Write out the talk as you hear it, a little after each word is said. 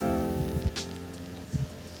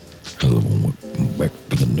welcome back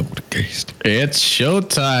to the Nordibois. It's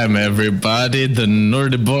showtime, everybody. The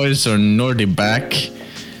Nordibois are Nordiback.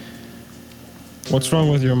 What's wrong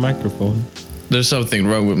with your microphone? There's something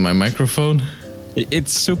wrong with my microphone.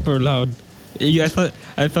 It's super loud. Yeah,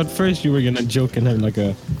 I thought first you were gonna joke and have like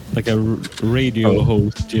a radio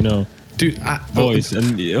host, you know, Dude, voice,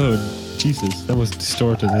 and Jesus, that was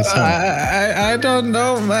distorted as hell. I don't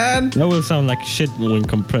know, man. That will sound like shit when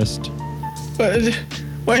compressed. But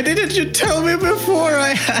why didn't you tell me before?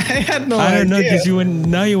 I had no idea. I don't know, because you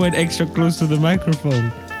went extra close to the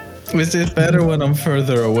microphone. Is it better when I'm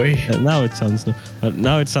further away? Now it sounds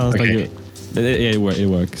Okay. like it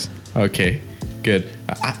works. Okay, good.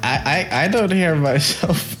 I don't hear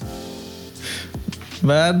myself,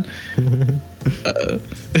 man.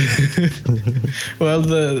 Well,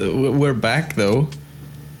 we're back though.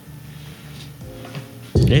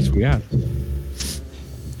 Yes, we are.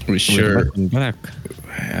 We sure. We're back.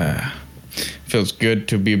 Feels good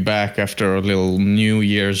to be back after a little New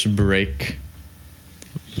Year's break.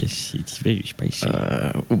 Yes, it's very spicy.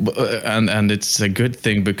 And it's a good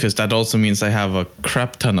thing because that also means I have a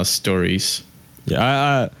crap ton of stories.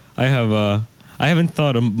 Yeah, I haven't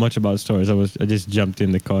thought much about stories. I just jumped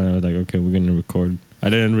in the car and I was like, okay, we're gonna record. I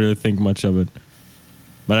didn't really think much of it,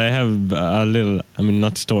 but I have a little. I mean,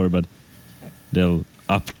 not story, but they'll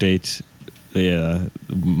update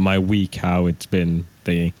my week, how it's been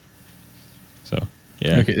thingy. So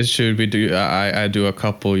yeah. Okay, should we do? I do a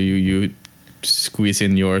couple. You squeeze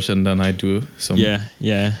in yours, and then I do some.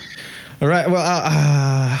 Yeah. All right. Well,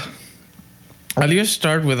 I'll just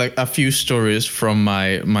start with a few stories from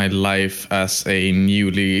my life as a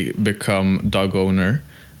newly become dog owner,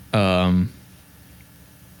 and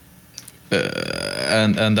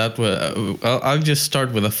that was. I'll just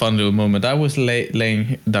start with a fun little moment. I was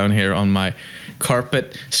laying down here on my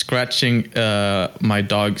carpet, scratching my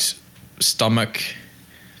dog's stomach,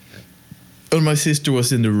 and my sister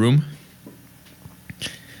was in the room.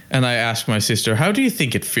 And I asked my sister, "How do you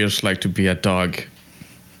think it feels like to be a dog?"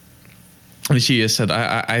 And she just said,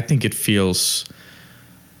 I think it feels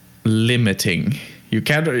limiting. You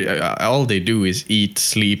can't. All they do is eat,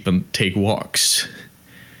 sleep, and take walks."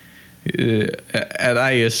 And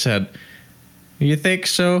I just said, "You think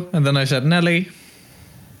so?" And then I said, "Nelly,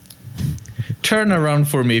 turn around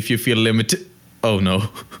for me if you feel limited." Oh no.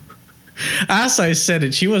 As I said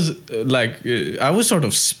it, she was like, I was sort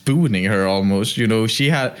of spooning her almost. You know,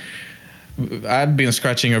 I'd been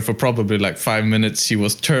scratching her for probably like 5 minutes. She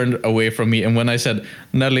was turned away from me. And when I said,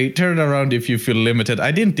 "Nelly, turn around if you feel limited,"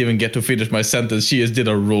 I didn't even get to finish my sentence. She just did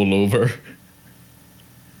a rollover.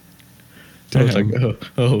 I was like,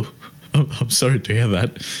 oh, I'm sorry to hear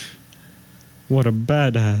that. What a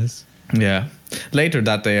badass. Yeah. Later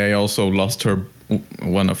that day, I also lost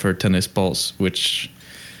one of her tennis balls, which,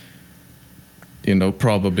 you know,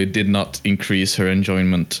 probably did not increase her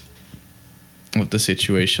enjoyment of the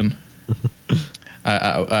situation.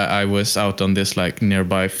 I was out on this like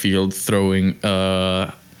nearby field throwing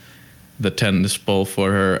the tennis ball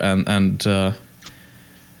for her, and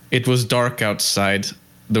it was dark outside.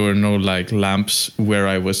 There were no like lamps where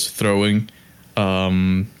I was throwing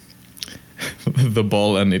the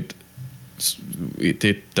ball, and it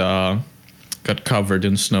got covered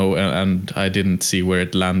in snow, and I didn't see where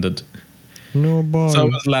it landed. No ball. So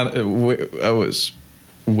I was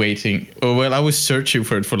waiting. Oh, well, I was searching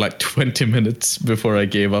for it for like 20 minutes before I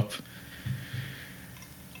gave up.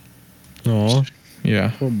 Oh,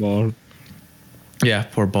 Yeah. poor ball. Yeah,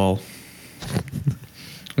 poor ball.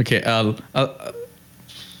 Okay,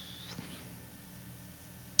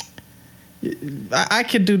 I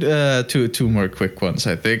could do two more quick ones,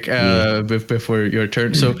 I think, before your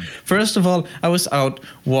turn. So first of all, I was out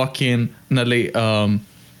walking, Nelly,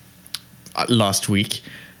 last week,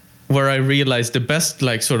 where I realized the best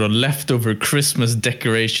like sort of leftover Christmas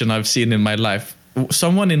decoration I've seen in my life.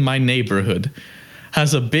 Someone in my neighborhood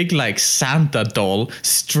has a big like Santa doll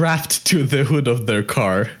strapped to the hood of their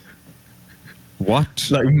car. What?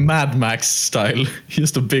 Like Mad Max style.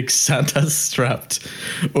 Just a big Santa strapped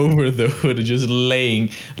over the hood, just laying.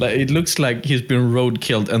 Like it looks like he's been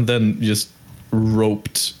roadkilled and then just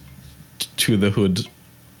roped to the hood.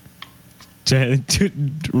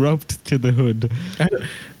 Roped to the hood.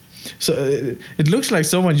 So it looks like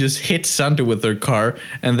someone just hit Santa with their car,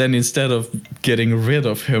 and then instead of getting rid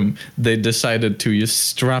of him, they decided to just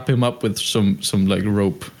strap him up with some like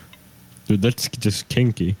rope. Dude, that's just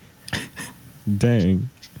kinky. Dang.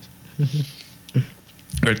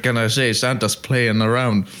 What can I say? Santa's playing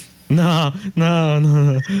around. No.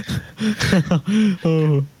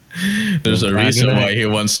 Oh. There's a reason why he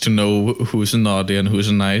wants to know who's naughty and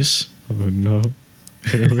who's nice. Oh no.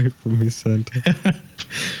 Get away from me, Santa.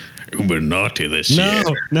 You were naughty this No, year.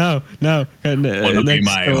 no. Wanna be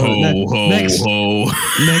my next, ho.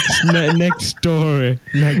 next story.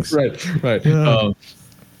 Next. Right. Yeah.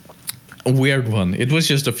 A weird one. It was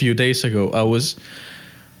just a few days ago.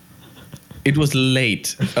 It was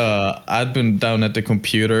late. I'd been down at the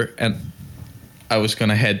computer and I was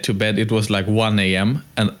gonna head to bed. It was like 1 a.m.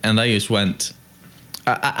 and I just went.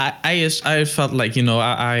 I felt like, you know,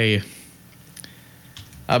 I've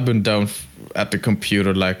been down at the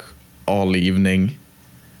computer like all evening.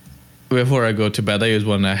 Before I go to bed, I just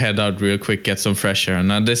want to head out real quick, get some fresh air,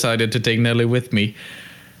 and I decided to take Nelly with me.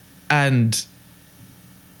 And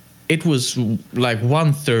it was like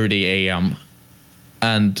 1:30 a.m.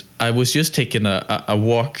 and I was just taking a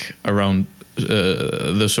walk around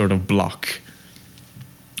the sort of block,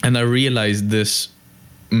 and I realized this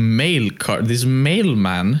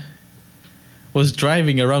mailman was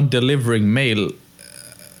driving around delivering mail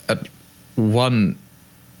at 1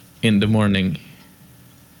 in the morning.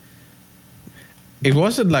 It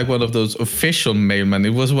wasn't like one of those official mailmen.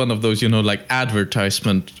 It was one of those, you know, like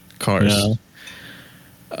advertisement cars. Yeah.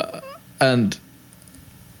 And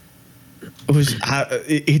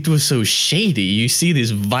it was so shady. You see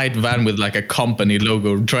this white van with like a company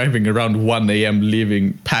logo driving around 1 a.m.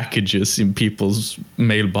 leaving packages in people's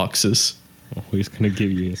mailboxes. Oh, he's gonna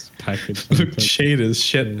give you his package. Looked shady as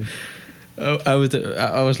shit. Yeah. I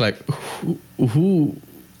was like, who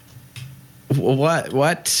what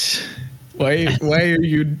why are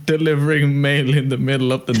you delivering mail in the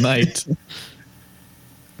middle of the night?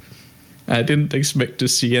 I didn't expect to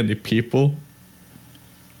see any people.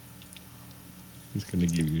 He's gonna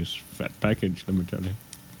give you his fat package, let me tell you.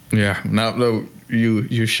 Yeah, now no,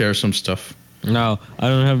 you share some stuff. No, I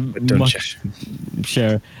don't have Don't much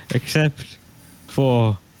share except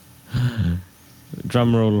for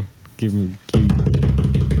drum roll. Give me.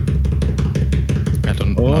 I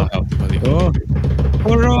don't know how. Oh,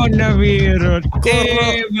 coronavirus!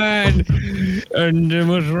 Hey, man! And det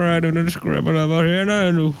måste vara den skrämmen av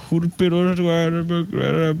arenan.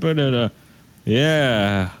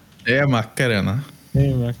 Yeah. Det är Macarena.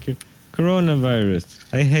 Hey, Macke. Coronavirus.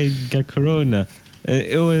 I hate corona.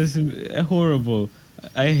 It was horrible.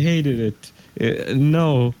 I hated it.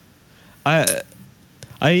 No.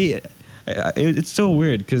 It's so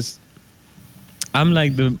weird because I'm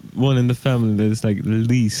like the one in the family that's like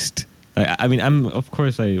least. I mean, of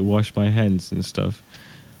course I wash my hands and stuff,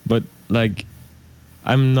 but like,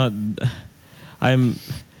 I'm not.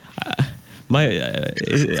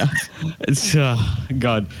 It's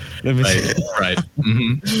God. Let me see. Right.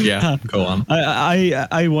 Mm-hmm. Yeah. Go on.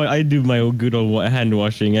 I do my good old hand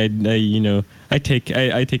washing. I take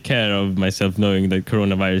care of myself, knowing that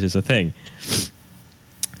coronavirus is a thing.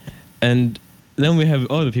 And then we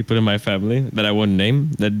have other people in my family that I won't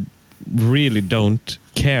name that really don't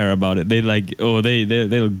care about it. They like,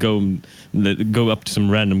 they'll go up to some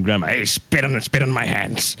random grandma. Hey, spit on my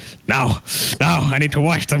hands now! I need to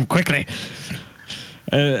wash them quickly.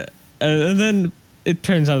 And then it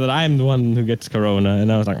turns out that I'm the one who gets corona,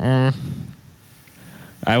 and I was like,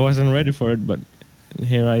 I wasn't ready for it, but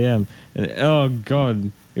here I am. And, oh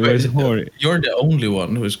God, it was horrible. You're the only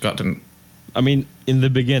one who's gotten. I mean, in the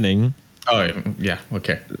beginning. Oh yeah,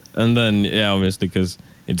 okay. And then obviously because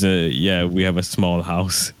we have a small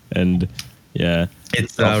house, and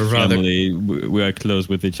it's rather family. We are close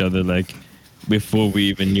with each other, like before we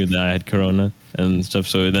even knew that I had corona and stuff.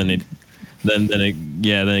 So it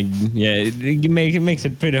makes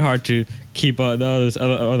it pretty hard to keep others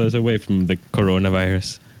away from the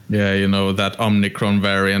coronavirus. Yeah, you know, that Omicron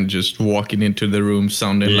variant just walking into the room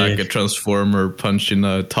sounding like a transformer punching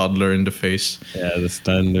a toddler in the face. Yeah, the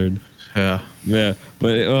standard. Yeah. But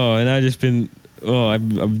and I've just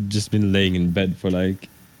been laying in bed for like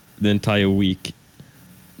the entire week,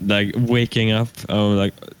 like waking up.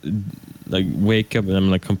 Like wake up and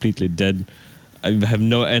I'm like completely dead. I have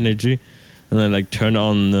no energy, and then like turn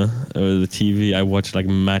on the TV. I watch like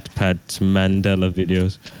Pat's Mandela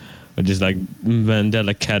videos, or just like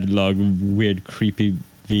Mandela catalog, weird creepy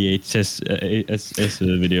VHS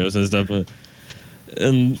videos and stuff,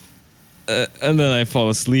 and then I fall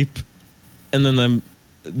asleep. And then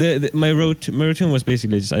my routine was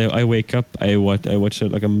basically just I wake up, I watch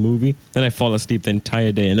like a movie, then I fall asleep the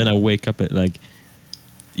entire day, and then I wake up at like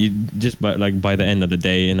by the end of the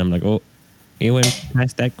day, and I'm like, oh, it went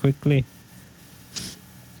past that quickly.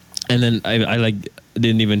 And then I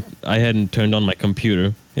hadn't turned on my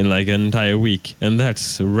computer in like an entire week, and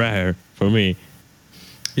that's rare for me.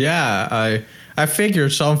 Yeah, I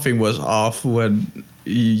figured something was off when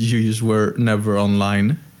you were never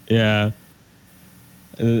online. Yeah.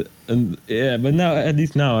 And yeah, but now at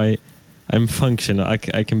least now I'm functional. I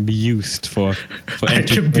can be used for I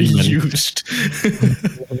can be entertainment. used.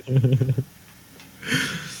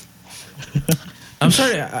 I'm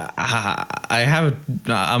sorry. I haven't.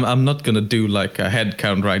 I'm not gonna do like a head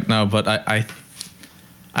count right now, but I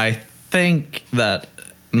think that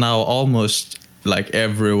now almost like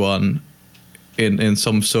everyone in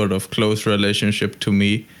some sort of close relationship to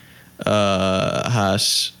me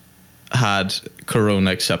has had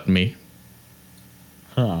corona except me.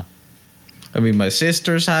 Huh. I mean, my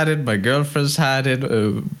sisters had it, my girlfriends had it,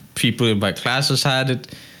 people in my classes had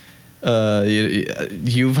it.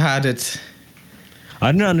 You've had it.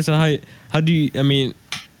 I don't understand how do you? I mean,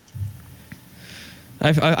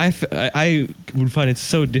 I would find it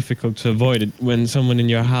so difficult to avoid it when someone in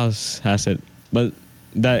your house has it, but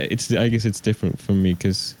I guess it's different for me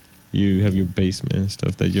because you have your basement and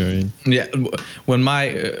stuff that you're in. Yeah, when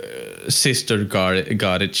my sister got it,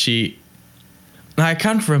 I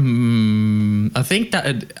can't I think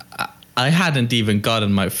that I hadn't even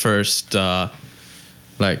gotten my first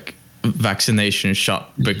like vaccination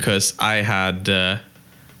shot because I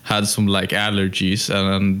had some like allergies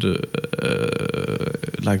and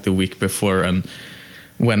like the week before, and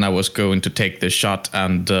when I was going to take the shot,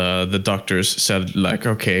 and the doctors said like,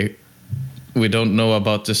 okay, we don't know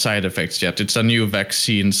about the side effects yet. It's a new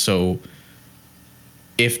vaccine, so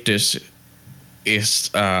if this is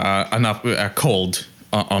a cold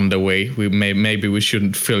on the way, maybe we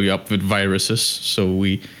shouldn't fill you up with viruses. So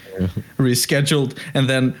we rescheduled, and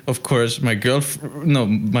then of course my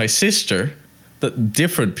sister, the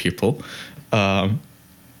different people, got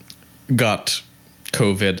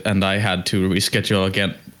COVID, and I had to reschedule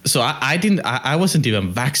again. So I wasn't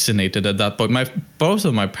even vaccinated at that point. Both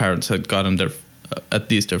of my parents had gotten at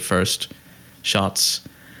least their first shots.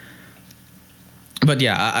 But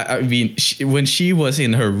yeah, I mean, when she was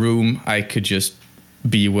in her room, I could just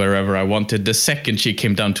be wherever I wanted. The second she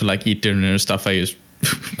came down to like eat dinner and stuff, I just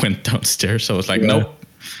went downstairs. I was like,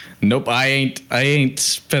 nope, I ain't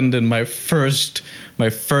spending my first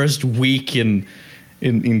week in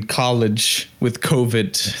college with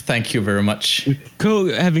COVID. Thank you very much.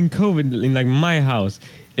 Having COVID in like my house,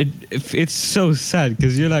 it's so sad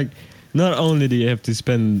because you're like, not only do you have to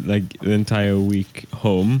spend like the entire week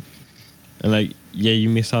home, and like you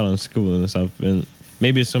miss out on school and stuff, and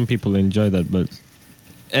maybe some people enjoy that, but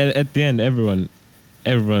at the end, everyone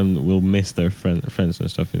will miss their friends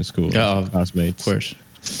and stuff in school, classmates, of course.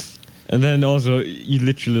 And then also you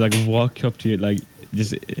literally like walk up to it like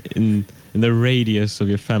just in the radius of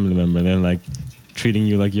your family member, and then like treating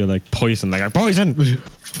you like you're like poison, like poison,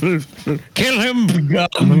 kill him,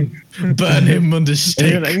 burn him on the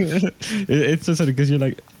stake. Like, it's so sad because you're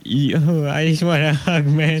like, I just want a hug,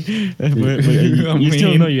 man. But you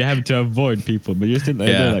still know you have to avoid people, but you're still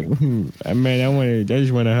like, man, I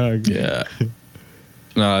just want a hug. Yeah.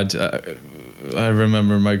 No, I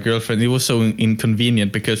remember my girlfriend. It was so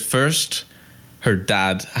inconvenient because first her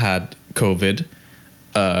dad had COVID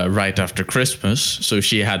right after Christmas, so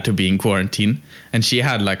she had to be in quarantine, and she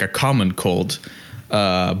had like a common cold,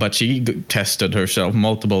 but she tested herself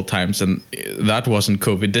multiple times, and that wasn't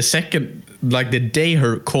COVID. The second, like the day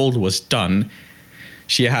her cold was done,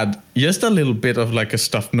 she had just a little bit of like a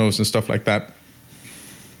stuffed nose and stuff like that,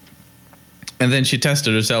 and then she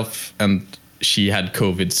tested herself and she had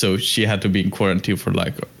COVID, so she had to be in quarantine for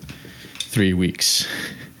like 3 weeks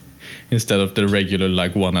instead of the regular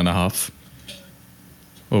like 1.5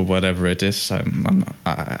 or whatever it is. I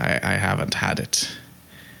haven't had it.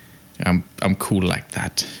 I'm cool like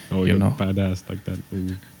that. Oh, you're badass like that.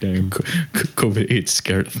 Ooh, damn. COVID ain't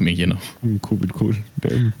scared of me, you know. COVID, cool.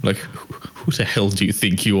 Damn. Like, who the hell do you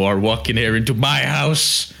think you are walking here into my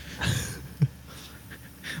house?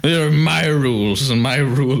 There are my rules, and my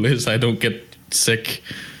rule is I don't get sick.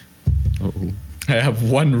 Oh. I have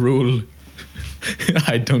one rule.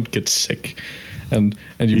 I don't get sick. And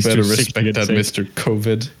you better respect that, Mr.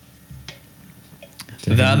 COVID.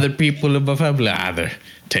 Damn. The other people in my family,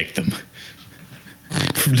 take them.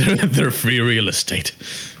 They're free real estate.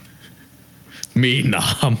 Me,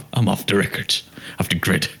 nah, I'm off the records, off the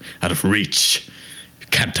grid, out of reach. You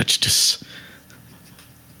can't touch this.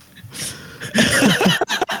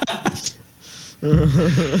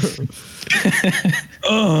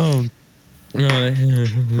 Oh,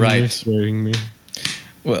 right. Scaring me.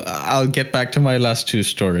 Well, I'll get back to my last two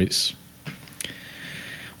stories.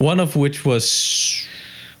 One of which was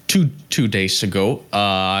two days ago.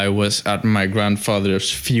 I was at my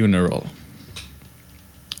grandfather's funeral.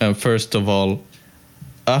 And first of all,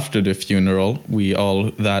 after the funeral, we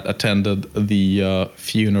all that attended the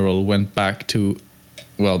funeral went back to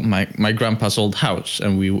my grandpa's old house,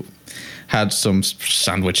 and we had some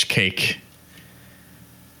sandwich cake,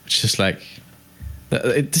 which is like,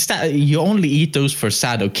 you only eat those for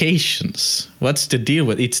sad occasions. What's the deal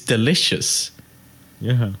with it? It's delicious.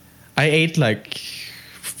 Yeah. I ate like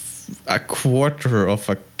a quarter of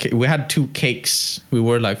a cake. We had 2 cakes. We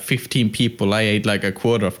were like 15 people. I ate like a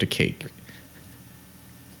quarter of the cake.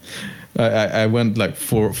 I went like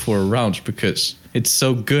four rounds because it's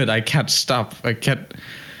so good. I can't stop. I can't.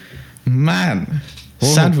 Man,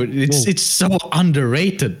 Whoa. sandwich. Whoa. It's so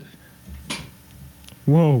underrated.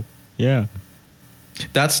 Whoa. Yeah.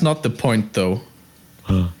 That's not the point though.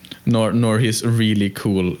 Huh. Nor his really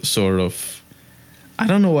cool sort of, I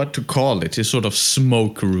don't know what to call it. His sort of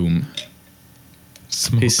smoke room.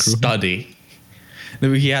 His study.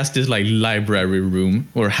 He has this like library room,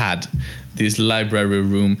 or had this library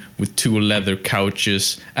room with 2 leather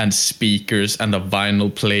couches and speakers and a vinyl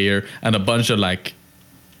player and a bunch of like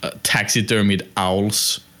taxidermied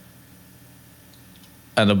owls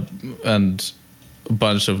and a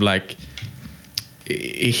bunch of like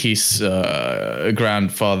his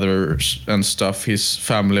grandfathers and stuff. His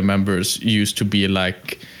family members used to be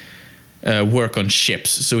like work on ships,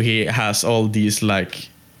 so he has all these like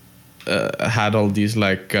had all these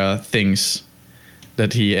like things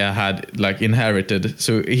that he had like inherited.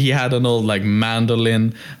 So he had an old like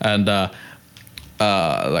mandolin and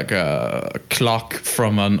like a clock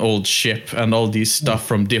from an old ship and all these stuff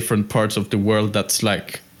from different parts of the world that's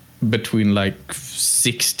like between like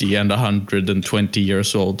 60 and 120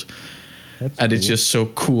 years old. That's and cool. It's just so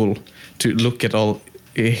cool to look at all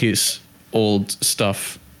his old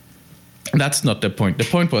stuff. That's not the point. The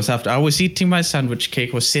point was, after I was eating my sandwich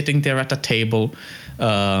cake, was sitting there at a table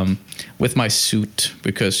with my suit,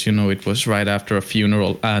 because, you know, it was right after a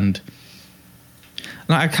funeral. And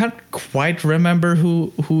now I can't quite remember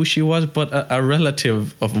who she was, but a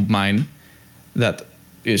relative of mine that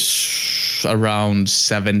is around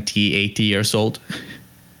 70, 80 years old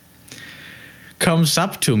comes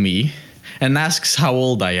up to me and asks how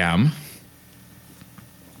old I am.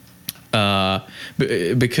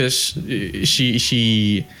 Because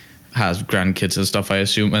she has grandkids and stuff, I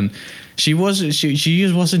assume, and she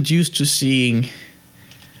just wasn't used to seeing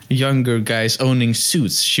younger guys owning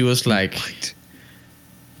suits. She was like,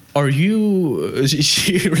 "Are you?"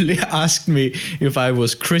 She really asked me if I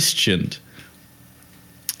was Christian,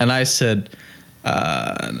 and I said,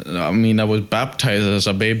 "I mean, I was baptized as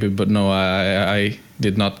a baby, but no, I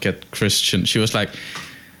did not get Christian." She was like,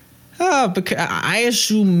 because I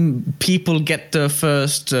assume people get their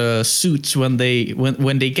first suits when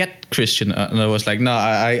they get Christian, and I was like, no,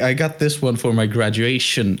 I got this one for my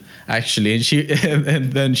graduation actually,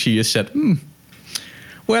 and then she just said,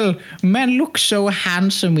 well, men look so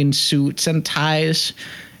handsome in suits and ties.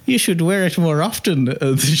 You should wear it more often.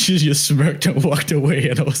 She just smirked and walked away,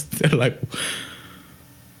 and I was there like,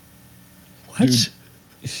 what?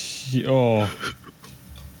 Dude,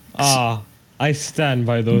 I stand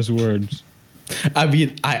by those words. I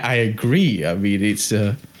mean, I agree. I mean, it's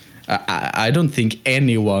I don't think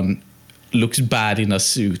anyone looks bad in a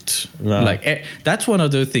suit. No. Like that's one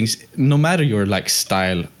of the things. No matter your like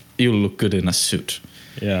style, you'll look good in a suit.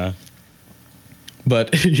 Yeah.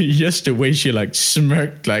 But just the way she like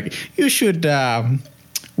smirked, like, you should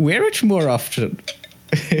wear it more often.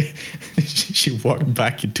 She walked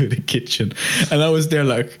back into the kitchen, and I was there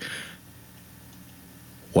like,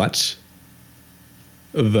 what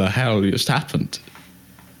the hell just happened?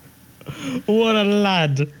 What a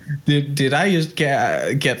lad. Did I just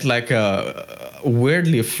get like a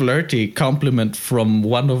weirdly flirty compliment from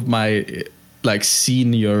one of my like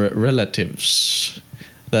senior relatives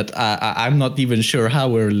that I'm not even sure how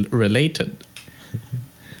we're related?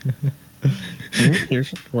 You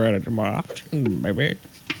should wear it more often, baby.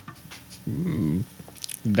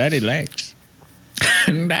 Daddy likes.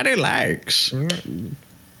 Daddy likes.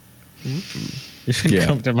 You should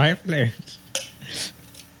come to my place.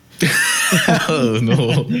 Oh,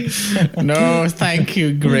 no. No, thank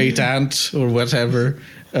you, great aunt, or whatever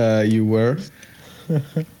you were.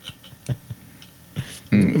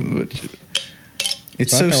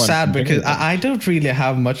 It's so sad because I don't really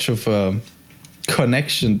have much of a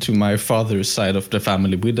connection to my father's side of the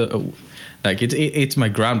family. We don't, like it's my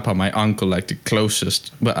grandpa, my uncle, like the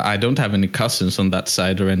closest, but I don't have any cousins on that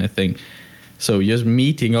side or anything. So just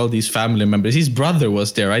meeting all these family members. His brother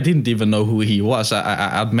was there. I didn't even know who he was.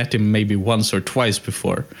 I'd met him maybe once or twice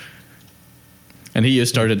before. And he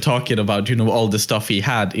just started talking about, you know, all the stuff he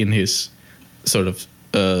had in his sort of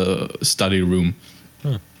study room.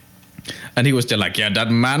 Huh. And he was there like, yeah, that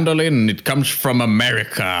mandolin, it comes from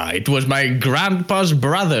America. It was my grandpa's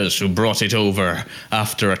brothers who brought it over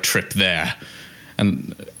after a trip there.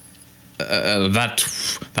 And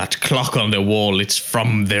that clock on the wall, it's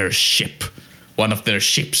from their ship. One of their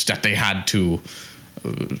ships that they had to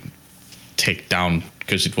take down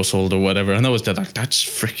because it was old or whatever. And I was there like, that's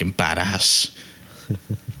freaking badass.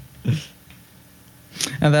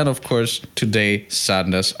 And then, of course, today,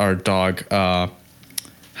 sadness, our dog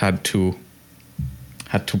had to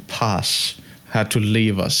pass, had to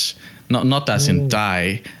leave us. Not as in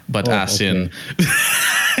die, but as in.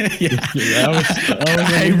 Yeah,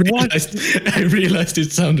 I realized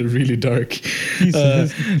it sounded really dark.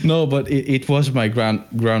 No, but it was my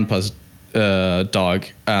grandpa's dog,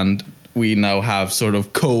 and we now have sort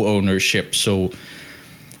of co-ownership. So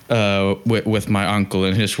with my uncle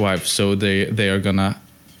and his wife, so they are gonna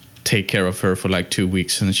take care of her for like 2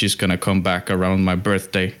 weeks, and she's gonna come back around my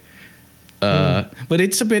birthday. But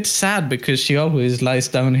it's a bit sad because she always lies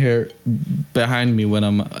down here behind me when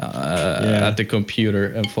I'm at the computer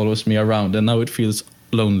and follows me around, and now it feels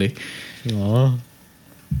lonely. Aw,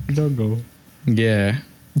 don't go. Yeah.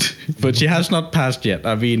 But she has not passed yet.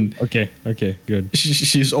 I mean, okay, good.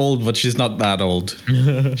 She's old, but she's not that old.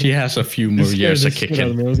 She has a few more years of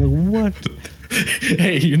kicking. I was like, what?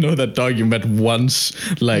 Hey, you know that dog you met once,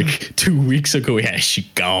 like 2 weeks ago? Yeah, she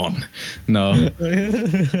gone. No.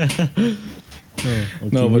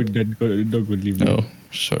 No, but dog would leave. No,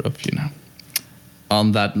 sort of,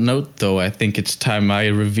 On that note, though, I think it's time I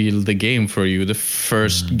reveal the game for you. The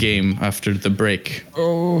first game after the break.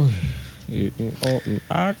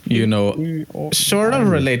 Sort of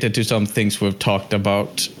related to some things we've talked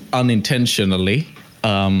about unintentionally.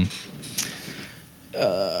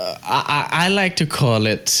 I like to call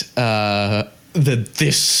it the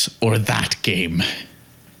this or that game.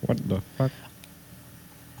 What the fuck?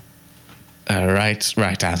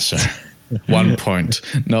 Right answer. 1 point.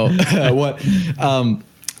 No, what?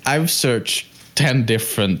 I've searched 10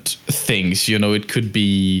 different things. It could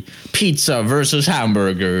be pizza versus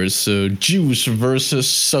hamburgers, juice versus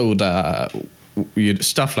soda,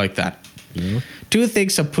 stuff like that. Yeah. 2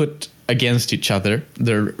 things are put against each other.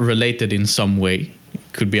 They're related in some way.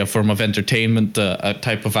 Could be a form of entertainment, a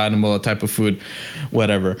type of animal, a type of food,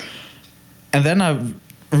 whatever. And then I've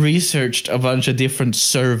researched a bunch of different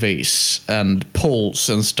surveys and polls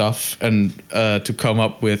and stuff, and to come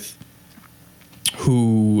up with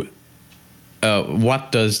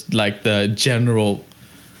what does like the general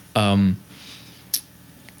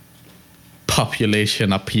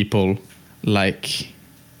population of people like.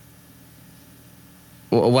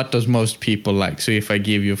 What does most people like? So if I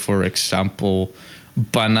give you, for example,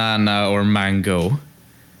 banana or mango,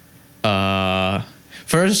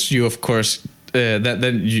 first you, of course,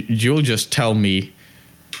 then you'll just tell me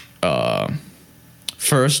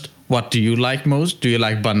first, what do you like most? Do you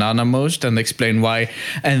like banana most? And explain why.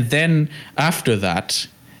 And then after that,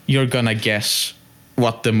 you're gonna guess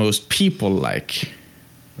what the most people like.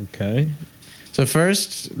 Okay. So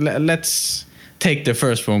first, let's take the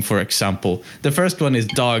first one, for example. The first one is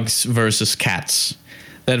dogs versus cats.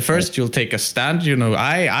 Then first you'll take a stand.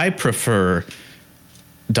 I prefer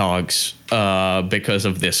dogs because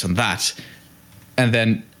of this and that. And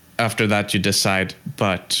then after that you decide,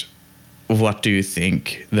 but what do you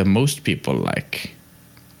think the most people like?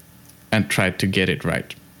 And try to get it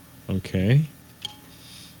right. Okay.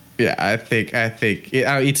 Yeah, I think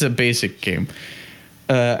it's a basic game.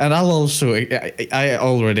 And I'll also, I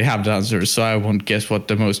already have the answer, so I won't guess what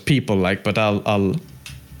the most people like, but I'll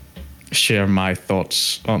share my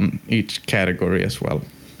thoughts on each category as well.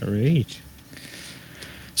 All right.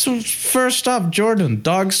 So first up, Jordan,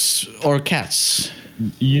 dogs or cats?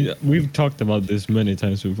 We've talked about this many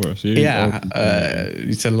times before. So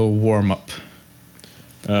it's a little warm up.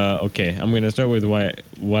 Okay, I'm gonna start with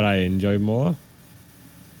what I enjoy more.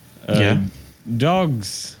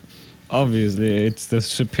 Dogs. Obviously, it's the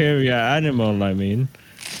superior animal. I mean,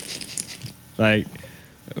 like,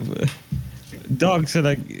 dogs are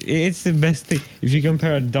like, it's the best thing. If you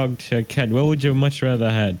compare a dog to a cat, what would you much rather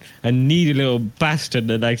have? A needy little bastard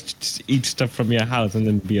that likes to eat stuff from your house and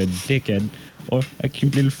then be a dickhead, or a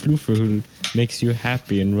cute little floofer who makes you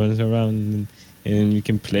happy and runs around and you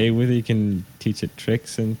can play with it, you can teach it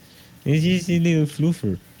tricks, and it's just a little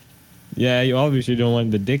floofer. Yeah, you obviously don't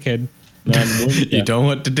want the dickhead. You don't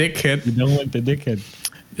want the dickhead. You don't want the dickhead.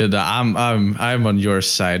 Yeah, I'm on your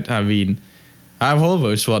side. I mean, I've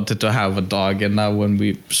always wanted to have a dog, and now when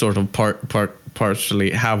we sort of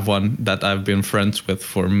partially have one that I've been friends with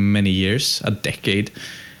for many years, a decade,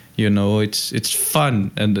 it's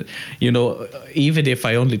fun, and even if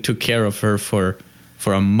I only took care of her for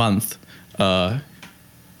for a month, I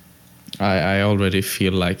already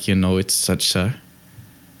feel like, you know, it's such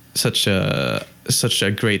a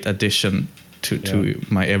great addition to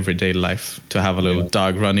my everyday life to have a little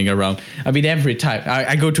dog running around. I mean, every time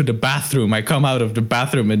I go to the bathroom, I come out of the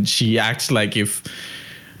bathroom and she acts like if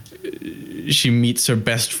she meets her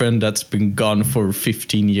best friend that's been gone for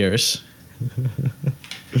 15 years.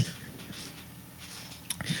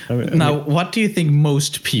 Now, what do you think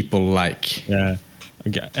most people like? Yeah.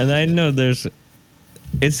 Okay. And I know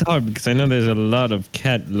it's hard because I know there's a lot of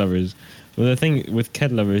cat lovers. Well, the thing with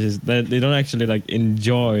cat lovers is that they don't actually like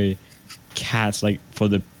enjoy cats like for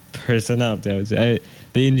the personality. I would say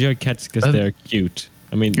they enjoy cats because they're cute.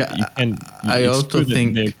 I mean, I also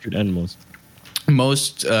think they're cute animals.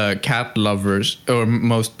 Most cat lovers or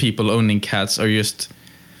most people owning cats are just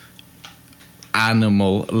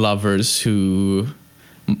animal lovers who.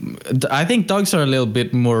 I think dogs are a little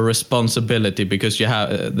bit more responsibility because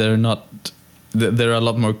they're a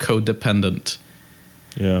lot more codependent.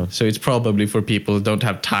 Yeah. So it's probably for people who don't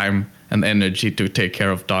have time and energy to take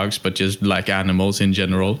care of dogs, but just like animals in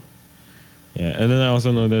general. Yeah, and then I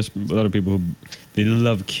also know there's a lot of people who they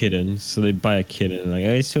love kittens, so they buy a kitten like,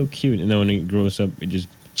 oh, it's so cute, and then when it grows up, it just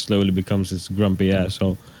slowly becomes this grumpy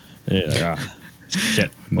asshole. And you're like,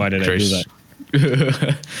 shit, why did I do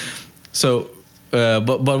that? So,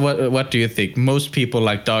 but what do you think? Most people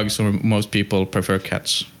like dogs, or most people prefer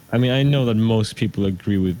cats? I mean, I know that most people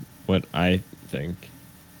agree with what I think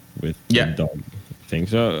with the dog thing,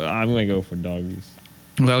 so I'm gonna go for dogs.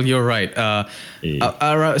 Well, you're right. Around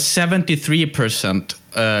 73%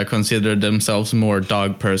 consider themselves more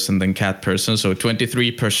dog person than cat person. So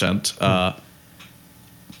 23%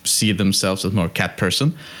 see themselves as more cat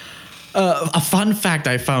person. A fun fact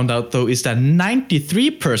I found out, though, is that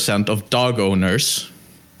 93% of dog owners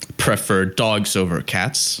prefer dogs over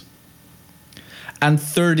cats. And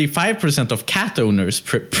 35% of cat owners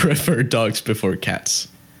prefer dogs before cats.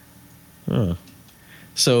 Huh.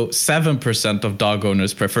 So 7% of dog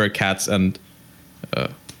owners prefer cats, and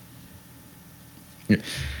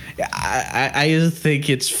I just think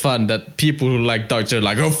it's fun that people who like dogs are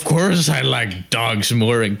like, of course I like dogs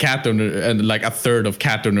more, and cat owners, and like a third of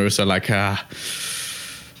cat owners are like, I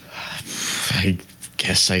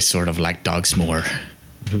guess I sort of like dogs more.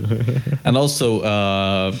 And also,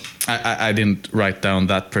 I didn't write down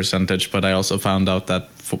that percentage, but I also found out that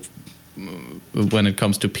when it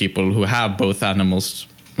comes to people who have both animals,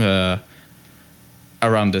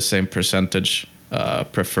 around the same percentage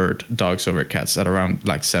preferred dogs over cats at around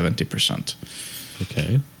like 70%.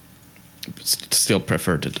 Okay. Still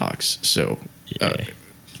prefer the dogs. So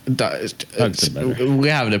dogs are better. We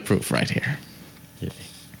have the proof right here. Yeah.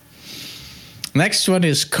 Next one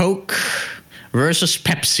is Coke versus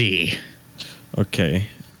Pepsi. Okay.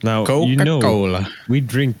 Now, Coca-Cola. you know, we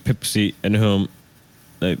drink Pepsi at home.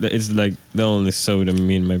 Like, it's like the only soda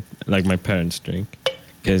me and my parents drink.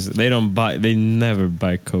 Because they never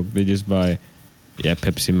buy Coke. They just buy,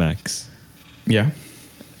 Pepsi Max. Yeah.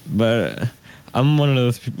 But I'm one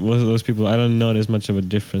of those people, I don't notice much of a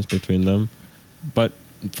difference between them. But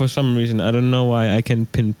for some reason, I don't know why I can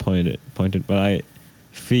pinpoint it, but I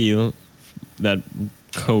feel that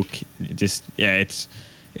Coke just, it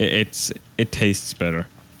tastes better.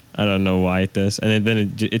 I don't know why it does. And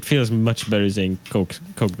then it feels much better saying Coke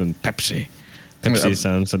than Pepsi. Pepsi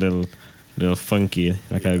sounds a little funky,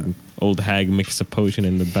 like an old hag mixed a potion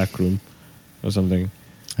in the back room or something.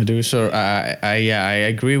 I do. So I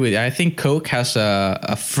agree with you. I think Coke has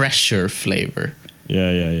a fresher flavor.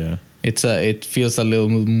 Yeah. It feels a little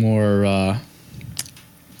more.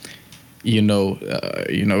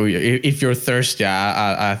 If you're thirsty,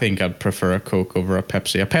 I think I'd prefer a Coke over a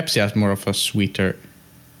Pepsi. A Pepsi has more of a sweeter,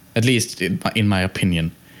 at least in my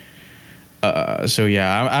opinion. I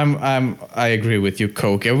agree with you,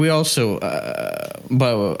 Coke. And we also,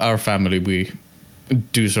 but our family, we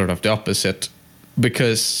do sort of the opposite,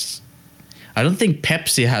 because I don't think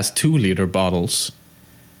Pepsi has 2-liter bottles.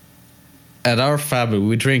 At our family,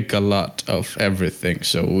 we drink a lot of everything,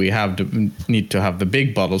 so we need to have the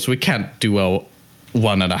big bottles. We can't do a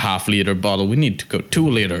 1.5-liter bottle. We need to go 2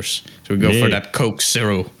 liters. So we go for that Coke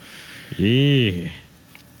Zero. Yeah.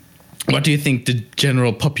 What do you think the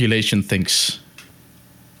general population thinks?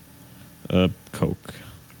 Coke.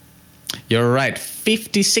 You're right.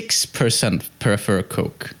 56% prefer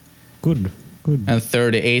Coke. Good. And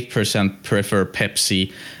 38% prefer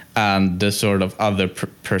Pepsi. And the sort of other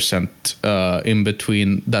percent in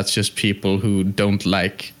between, that's just people who don't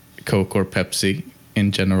like Coke or Pepsi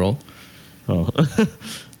in general. Oh.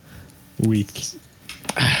 Weak.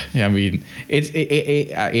 Yeah, I mean,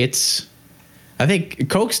 it's. I think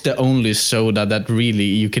Coke's the only soda that really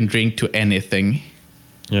you can drink to anything.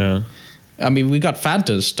 Yeah. I mean, we got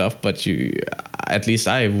Fanta and stuff, but at least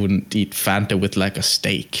I wouldn't eat Fanta with like a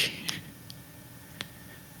steak.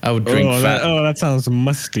 I would drink Fanta. That sounds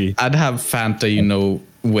musty. I'd have Fanta,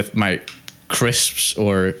 with my crisps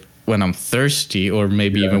or when I'm thirsty, or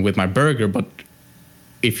maybe even with my burger. But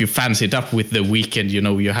if you fancy it up with the weekend,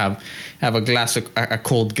 you have a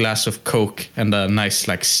cold glass of Coke and a nice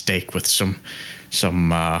like steak with some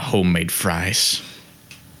homemade fries.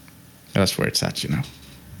 That's where it's at,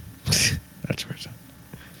 That's where it's at.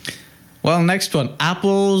 Well, next one: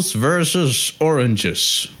 apples versus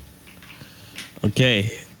oranges.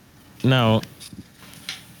 Okay, now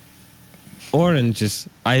oranges.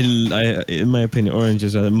 In my opinion,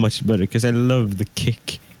 oranges are much better because I love the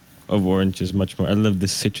kick of oranges much more. I love the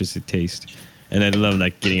citrusy taste, and I love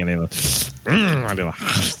like getting a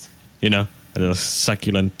little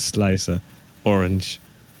succulent slice of orange.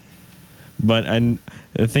 But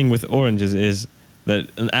the thing with oranges is that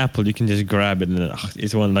an apple you can just grab it and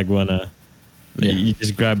it's you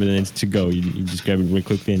just grab it and it's to go. You just grab it real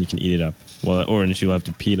quickly and you can eat it up. While an orange you'll have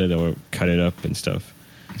to peel it or cut it up and stuff.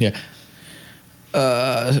 Yeah.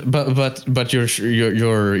 But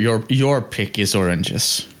your pick is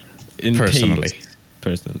oranges. Personally.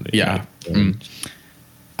 Yeah.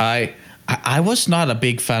 I was not a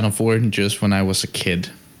big fan of oranges when I was a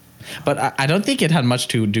kid, but I don't think it had much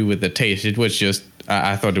to do with the taste. It was just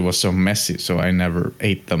I thought it was so messy, so I never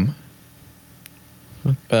ate them.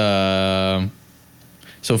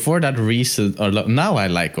 So for that reason, now I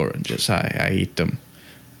like oranges. I eat them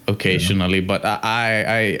occasionally, but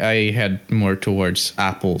I head more towards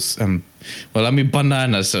apples and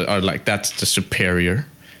bananas are like that's the superior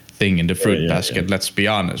thing in the fruit basket. Let's be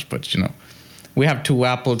honest, but we have 2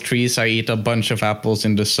 apple trees. I eat a bunch of apples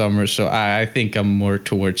in the summer, so I think I'm more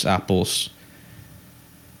towards apples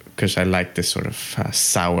because I like this sort of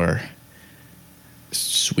sour,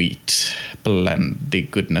 sweet, blendy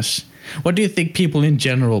goodness. What do you think people in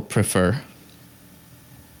general prefer?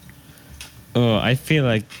 Oh, I feel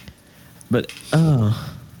like, I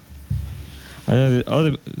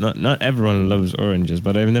know not everyone loves oranges,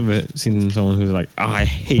 but I've never seen someone who's like, I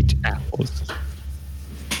hate apples.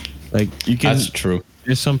 Like That's true.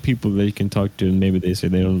 There's some people that you can talk to, and maybe they say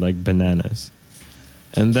they don't like bananas,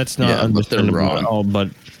 and that's not understandable at all. But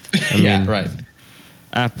I mean, right.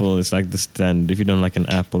 Apple is like the standard. If you don't like an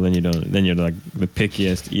apple, then you're like the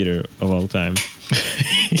pickiest eater of all time.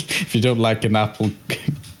 If you don't like an apple,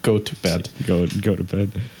 go to bed. Go to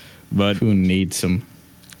bed. But who needs them?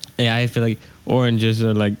 Yeah, I feel like oranges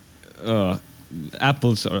are like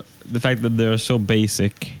apples are the fact that they're so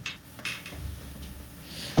basic.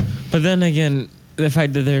 But then again, the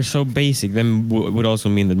fact that they're so basic then would also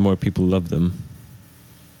mean that more people love them.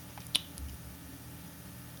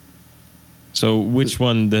 So which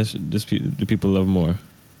one do people love more?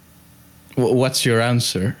 What's your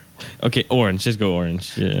answer? Okay, orange. Just go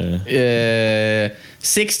orange. Yeah.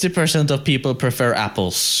 60% of people prefer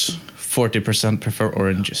apples. 40% prefer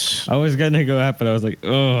oranges. I was gonna go apple. I was like,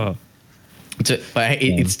 oh.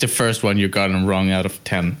 It's the first one you got wrong out of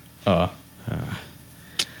 10.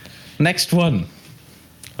 Next one.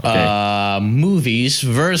 Okay. Movies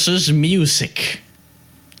versus music.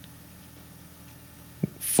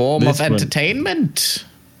 Form of entertainment.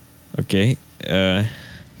 Okay. I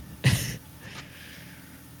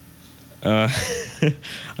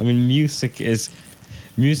mean, music isn't.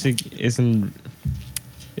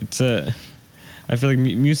 I feel like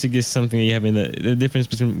music is something that you have in the difference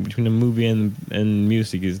between a movie and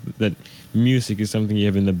music is that music is something you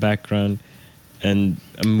have in the background, and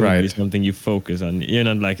a movie is something you focus on. You're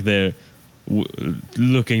not like there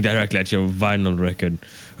looking directly at your vinyl record.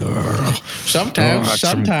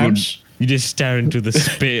 Sometimes. You just stare into the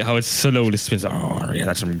spin, how it slowly spins. Oh, yeah,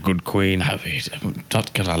 that's some good Queen. I'm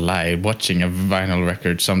not gonna lie. Watching a vinyl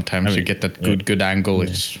record, sometimes you get that good angle.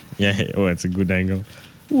 It's it's a good angle.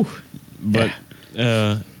 Ooh. But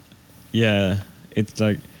it's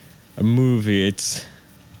like a movie. It's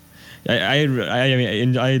I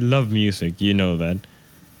mean I love music. You know that.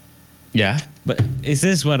 Yeah. But is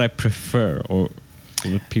this what I prefer or?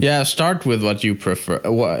 Yeah, start with what you prefer.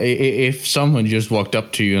 If someone just walked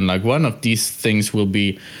up to you and like one of these things will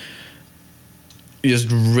be just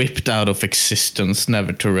ripped out of existence,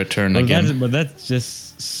 never to return again.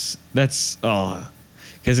 Because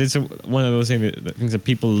it's one of those things that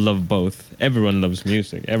people love both. Everyone loves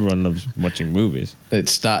music. Everyone loves watching movies.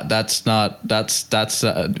 It's not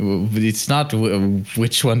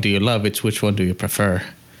which one do you love? It's which one do you prefer.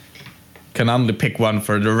 Can only pick one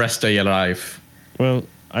for the rest of your life. Well,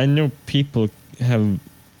 I know people have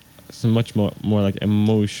it's much more like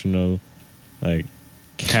emotional, like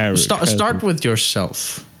character. Start with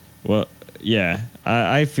yourself. Well, yeah,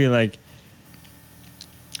 I feel like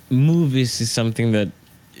movies is something that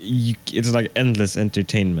it's like endless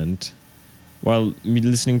entertainment, while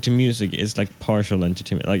listening to music is like partial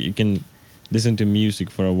entertainment. Like you can listen to music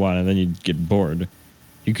for a while and then you get bored.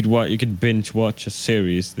 You could binge watch a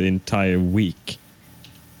series the entire week,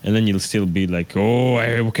 and then you'll still be like, oh,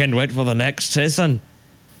 I can't wait for the next season.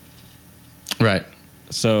 Right.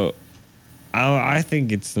 So I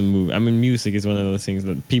think it's the movie. I mean, music is one of those things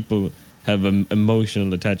that people have an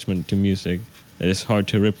emotional attachment to music that is hard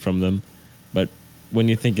to rip from them. But when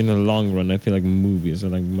you think in the long run, I feel like movies are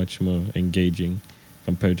like much more engaging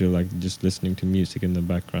compared to like just listening to music in the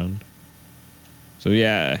background. So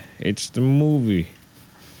yeah, it's the movie.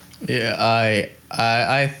 Yeah,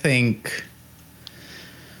 I think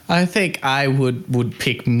I would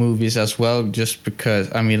pick movies as well, just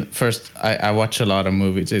because I mean, first I watch a lot of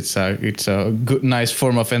movies. It's a good, nice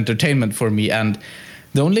form of entertainment for me, and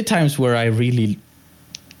the only times where I really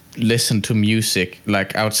listen to music,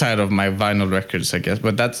 like outside of my vinyl records, I guess,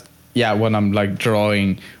 but that's when I'm like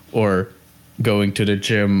drawing or going to the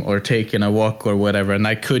gym or taking a walk or whatever, and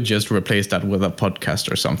I could just replace that with a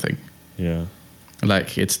podcast or something. Yeah.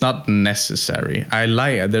 Like, it's not necessary. I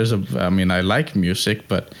like music,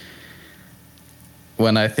 but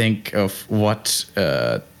when I think of what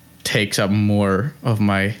takes up more of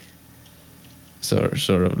my sort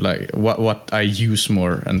of like what I use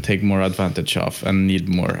more and take more advantage of and need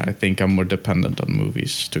more, I think I'm more dependent on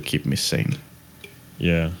movies to keep me sane.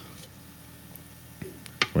 Yeah.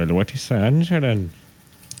 Well, what is the answer then?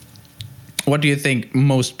 What do you think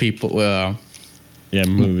most people...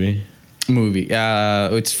 movie. Movie.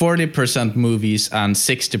 It's 40% movies and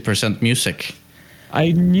 60% music.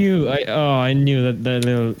 I knew that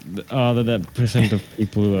percent of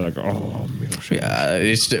people are like, oh, music.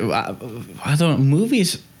 Yeah, I don't.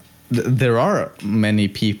 Movies. There are many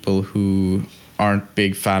people who aren't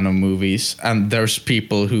big fan of movies, and there's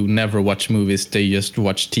people who never watch movies. They just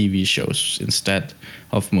watch TV shows instead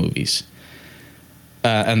of movies.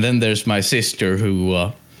 And then there's my sister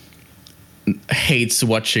who hates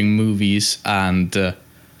watching movies and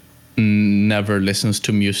never listens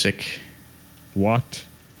to music. What?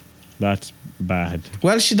 That's bad.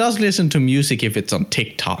 Well, she does listen to music if it's on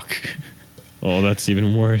TikTok. Oh, that's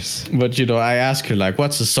even worse. But, I ask her, like,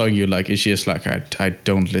 what's the song you like? And she's just like, I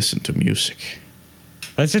don't listen to music.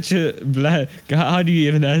 That's such a bad... How do you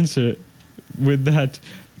even answer with that?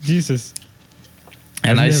 Jesus.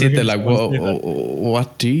 And I sit there like, whoa,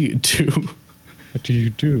 what do you do? What do you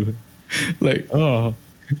do? Like,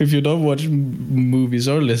 if you don't watch movies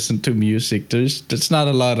or listen to music, there's not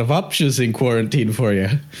a lot of options in quarantine for you.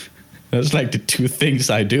 That's like the two things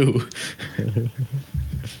I do.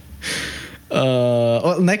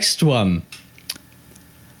 Next one.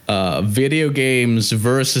 Video games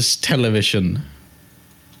versus television.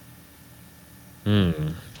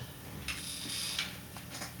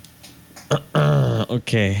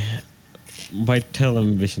 Okay. By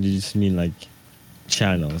television, you just mean like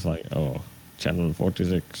channels, like, channel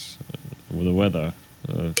 46 with the weather.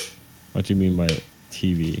 What do you mean by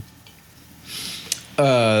TV?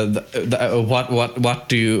 What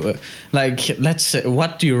do you like? Let's say,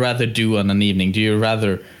 what do you rather do on an evening? Do you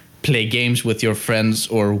rather play games with your friends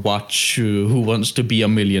or watch Who Wants to Be a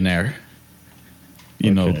Millionaire?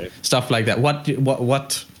 You know, stuff like that. What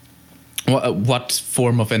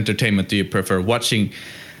form of entertainment do you prefer? Watching.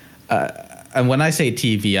 And when I say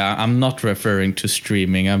TV, I'm not referring to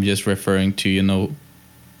streaming. I'm just referring to,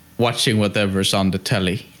 watching whatever's on the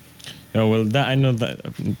telly. Oh, well, that I know that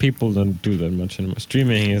people don't do that much anymore.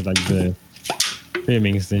 Streaming is the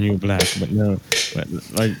new black, but no,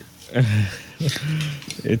 like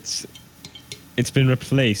it's been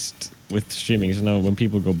replaced with streaming. So now when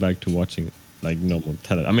people go back to watching like normal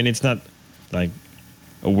television, I mean, it's not like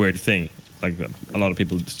a weird thing. Like a lot of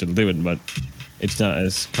people still do it, but it's not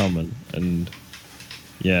as common. And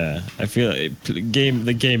yeah, I feel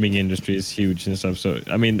the gaming industry is huge and stuff. So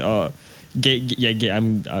I mean, I'm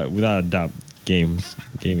without a doubt gaming.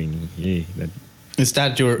 Yeah, is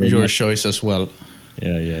that your choice as well?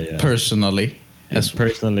 Yeah. Personally,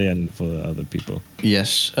 personally, and for other people.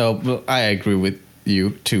 Yes, well, I agree with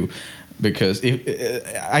you too, because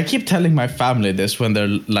I keep telling my family this when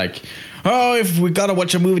they're like, "Oh, if we gotta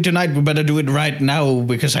watch a movie tonight, we better do it right now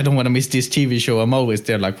because I don't want to miss this TV show." I'm always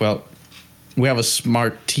there like, well, we have a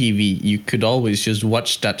smart TV. You could always just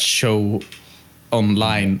watch that show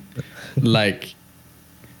online. Like,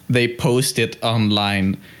 they post it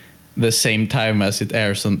online the same time as it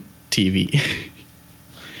airs on TV.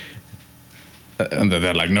 And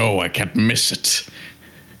they're like, no, I can't miss it.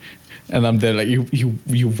 And I'm there like,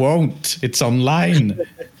 you won't. It's online.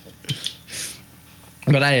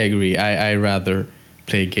 But I agree. I rather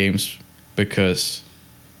play games because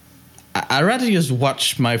I rather just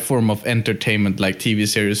watch my form of entertainment, like TV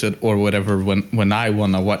series or whatever, when I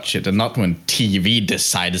want to watch it, and not when TV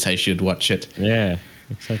decides I should watch it. Yeah,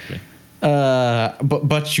 exactly.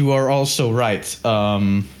 But you are also right,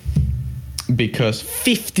 because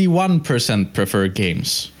 51% prefer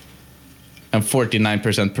games and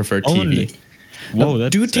 49% prefer TV. Only. Whoa, Now,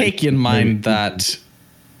 that's do take in mind very that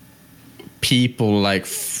people like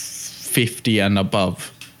 50 and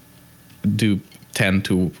above do tend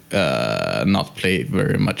to not play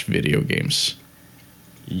very much video games.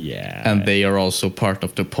 Yeah. And they are also part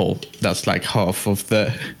of the poll. That's like half of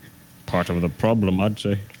the... part of the problem, I'd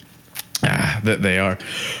say. That they are.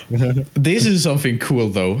 This is something cool,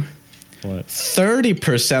 though. What?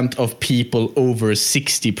 30% of people over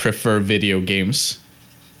 60 prefer video games.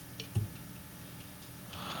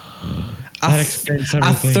 That explains A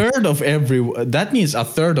everything. third of that means a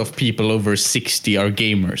third of people over 60 are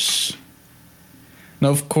gamers. Now,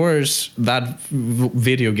 of course, that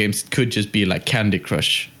video games could just be like Candy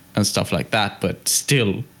Crush and stuff like that, but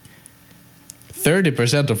still,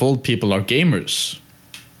 30% of old people are gamers.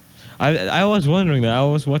 I was wondering that. I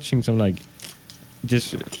was watching some like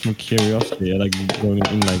just from curiosity, like going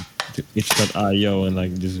in like itch.io and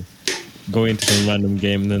like just go into some random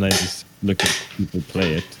game, and then I just look at people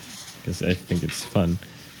play it because I think it's fun.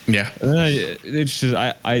 Yeah. And then it's just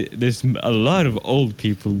I there's a lot of old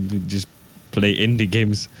people who just play indie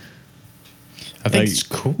games. I think like it's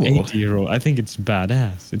cool. 80-year-old. I think it's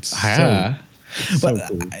badass. It's Yeah. so But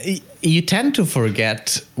cool. you tend to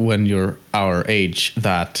forget when you're our age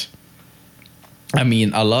that, I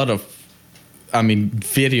mean,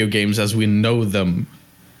 video games as we know them,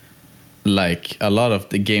 like a lot of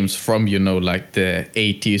the games from, like the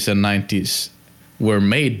 80s and 90s were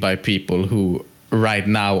made by people who right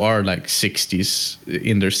now are like 60s,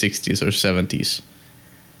 in their 60s or 70s.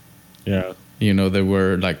 Yeah. They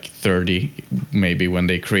were like 30 maybe when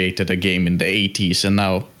they created a game in the 80s, and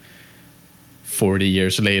now 40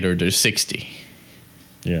 years later they're 60.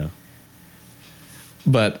 Yeah.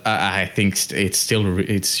 But I think it's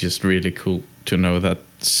just really cool to know that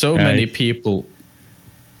so many people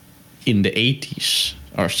in the 80s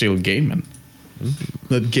are still gaming.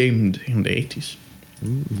 That gamed in the 80s.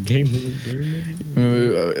 Gaming.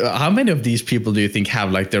 How many of these people do you think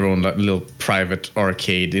have like their own like, little private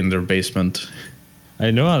arcade in their basement? I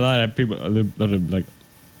know a lot of people, a lot of like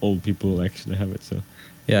old people actually have it. So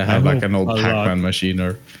Yeah, have like an old a lot. Pac-Man machine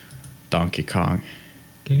or Donkey Kong.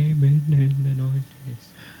 Gaming in the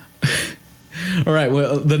 90s. All right,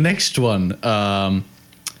 well, the next one.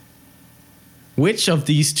 Which of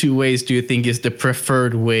these two ways do you think is the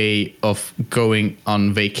preferred way of going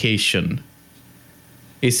on vacation?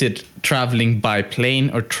 Is it traveling by plane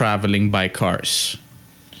or traveling by cars?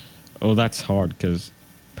 Oh, that's hard because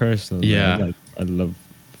personally, Yeah. I love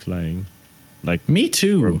flying. Like Me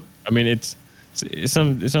too. I mean, it's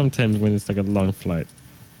sometimes when it's like a long flight,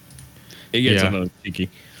 it gets Yeah. a little tricky.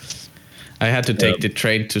 I had to take the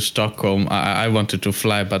train to Stockholm. I wanted to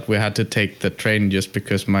fly, but we had to take the train just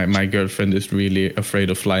because my girlfriend is really afraid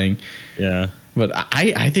of flying. Yeah. But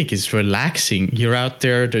I think it's relaxing. You're out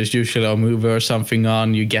there, there's usually a movie or something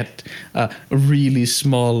on. You get a really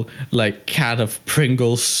small like can of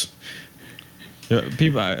Pringles. Yeah,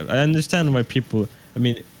 people, I understand why people. I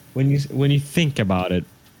mean, when you think about it,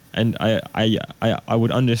 and I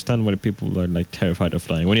would understand why people are like terrified of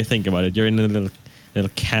flying. When you think about it, you're in a little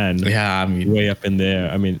can. Yeah, I mean, way up in the air.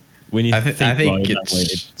 I mean, when you think about it that way,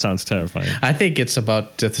 it sounds terrifying. I think it's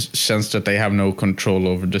about the sense that they have no control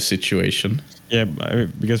over the situation. Yeah,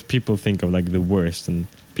 because people think of like the worst, and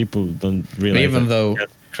people don't realize. Even that though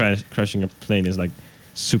crashing a plane is like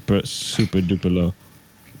super duper low.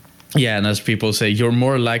 Yeah, and as people say, you're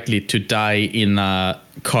more likely to die in a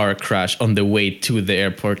car crash on the way to the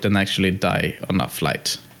airport than actually die on a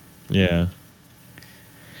flight. Yeah.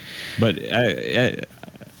 But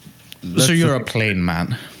so you're a plane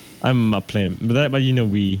man. I'm a plane, but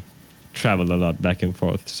we travel a lot back and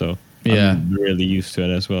forth, so Yeah. I'm really used to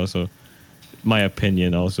it as well. So my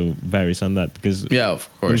opinion also varies on that because Yeah, of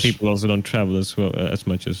course. people also don't travel as well as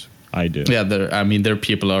much as I do. Yeah, there are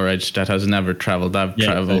people our age that has never traveled. I've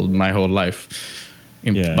traveled my whole life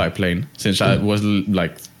by plane since I was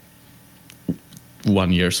like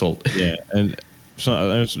 1 year old. Yeah, and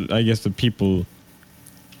so I guess the people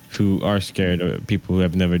who are scared are people who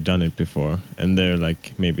have never done it before, and they're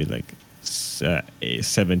like maybe like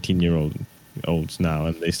 17-year-olds now,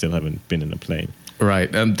 and they still haven't been in a plane.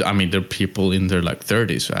 Right. And I mean, there are people in their like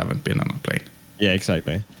 30s who haven't been on a plane. Yeah,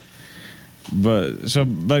 exactly. But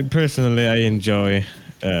personally, I enjoy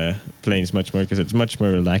planes much more because it's much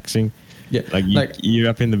more relaxing. Yeah. Like you're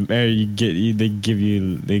up in the air,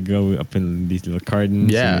 they go up in these little cartons.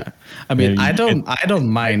 Yeah. I mean, I don't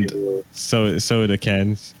mind. Soda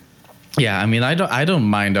cans. Yeah, I mean, I don't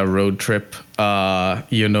mind a road trip.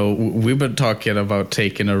 You know, we've been talking about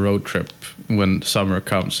taking a road trip when summer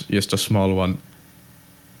comes, just a small one.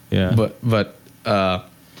 Yeah. But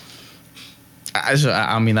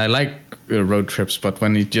I mean, I like road trips, but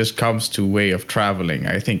when it just comes to way of traveling,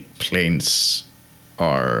 I think planes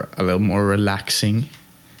are a little more relaxing.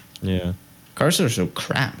 Yeah. Cars are so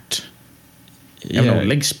cramped. You have no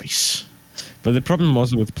leg space. But the problem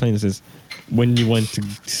also with planes is when you want to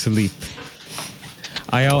sleep.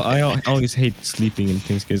 I always hate sleeping in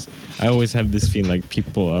things because I always have this feeling like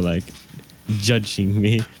people are like judging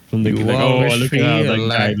me from the like, oh, look at how that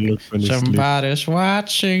guy looks when he sleeps. Somebody's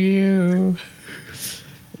watching you.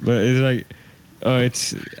 But it's like,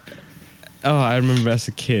 I remember as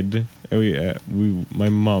a kid, my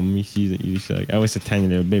mom, she used to, like, I was a tiny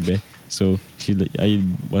little baby, so I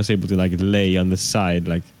was able to like lay on the side,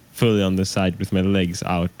 like fully on the side with my legs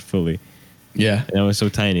out fully. Yeah. And I was so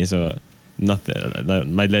tiny, so nothing,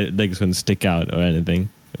 my legs wouldn't stick out or anything.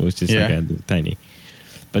 It was just like tiny.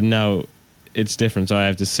 But now it's different, so I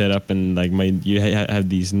have to set up and like you have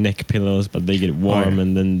these neck pillows, but they get warm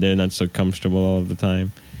and then they're not so comfortable all the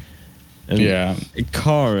time. And a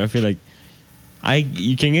car, I feel like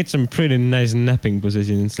you can get some pretty nice napping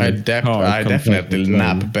positions. I definitely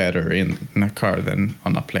nap better in a car than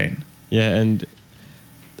on a plane. Yeah, and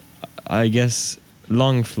I guess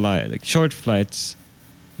long flight, like short flights,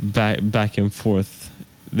 back and forth,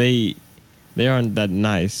 they aren't that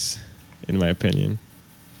nice, in my opinion.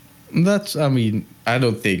 I mean, I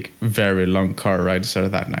don't think very long car rides are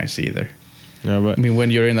that nice either. No, but I mean,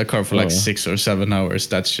 when you're in a car for like 6 or 7 hours,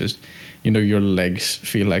 that's just, your legs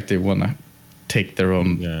feel like they want to take their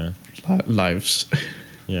own lives.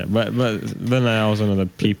 Yeah, but then I also know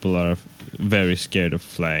that people are very scared of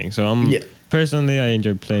flying. So personally, I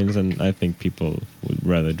enjoy planes, and I think people would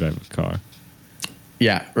rather drive a car.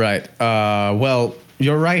 Yeah, right. Well,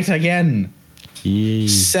 you're right again.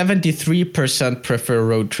 73% prefer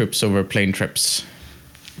road trips over plane trips.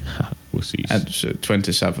 And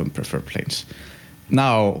 27 prefer planes.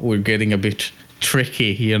 Now we're getting a bit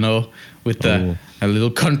tricky, with a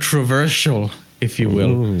little controversial, if you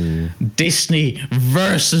will. Ooh. Disney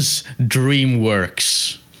versus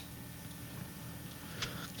DreamWorks.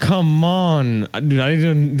 Come on, dude! I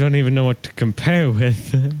don't even know what to compare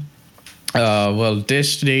with. Well,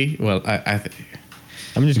 Disney. Well,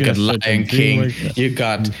 I'm just gonna gonna Lion King. You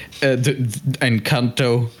got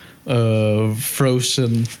Encanto,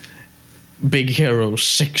 Frozen, Big Hero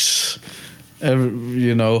 6.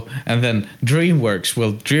 And then DreamWorks.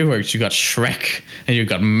 Well, DreamWorks, you got Shrek, and you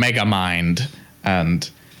got Megamind, and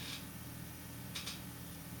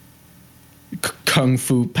Kung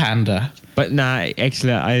Fu Panda. But nah,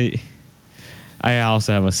 actually, I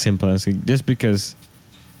also have a simple answer. Just because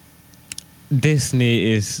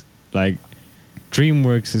Disney is like,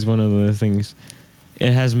 DreamWorks is one of the things.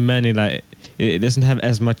 It has many, like, it doesn't have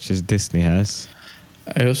as much as Disney has.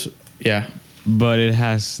 But it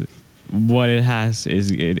has, what it has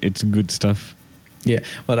is it's good stuff. Yeah,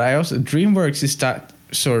 but DreamWorks is that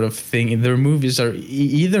sort of thing. Their movies are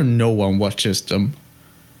either no one watches them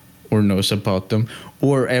or knows about them,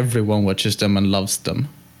 or everyone watches them and loves them.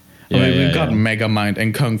 We've got Megamind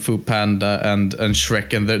and Kung Fu Panda and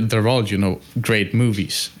Shrek, and they're all, great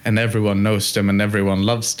movies, and everyone knows them and everyone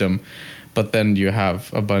loves them. But then you have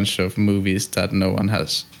a bunch of movies that no one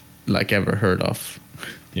has, like, ever heard of.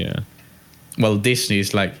 Yeah. Well, Disney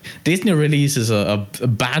releases a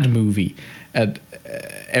bad movie, and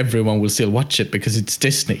everyone will still watch it because it's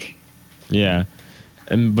Disney. Yeah.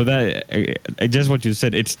 But that, just what you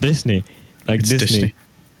said, it's Disney. Like, it's Disney.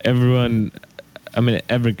 Everyone,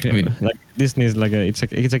 like, Disney is like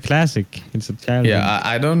it's a classic. It's a childhood. Yeah,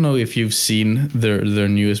 I don't know if you've seen their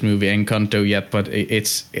newest movie Encanto yet, but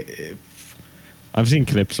I've seen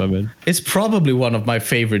clips of it. It's probably one of my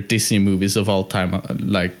favorite Disney movies of all time,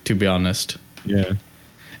 like, to be honest. Yeah.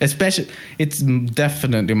 Especially, it's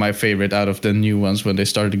definitely my favorite out of the new ones when they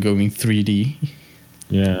started going 3D.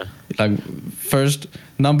 Yeah. Like, first,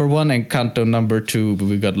 number 1, Encanto, number 2,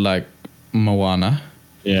 we got, like, Moana.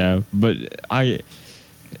 Yeah, but I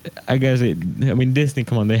guess Disney,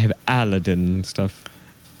 come on, they have Aladdin and stuff.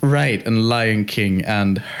 Right, and Lion King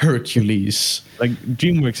and Hercules. Like,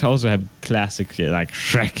 DreamWorks also have classics, like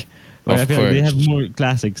Shrek. But Of I feel course. like they have more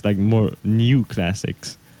classics, like more new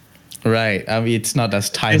classics. Right. I mean, it's not as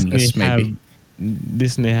timeless, Disney have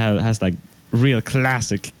maybe. Has like real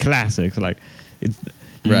classics. Like it's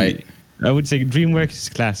Right. I would say DreamWorks is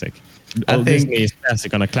classic. I think- Disney is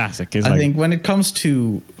classic on a classic. It's I like think when it comes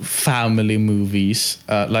to family movies,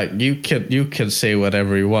 like you can say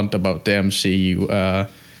whatever you want about the MCU.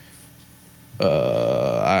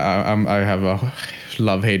 I have a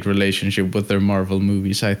love-hate relationship with their Marvel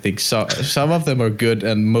movies. I think some of them are good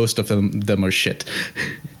and most of them are shit.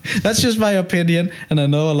 That's just my opinion, and I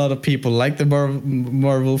know a lot of people like the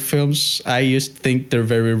Marvel films. I used to think they're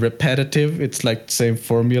very repetitive. It's like the same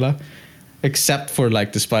formula, except for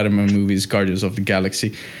like the Spider-Man movies, Guardians of the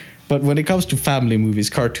Galaxy. But when it comes to family movies,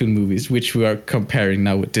 cartoon movies, which we are comparing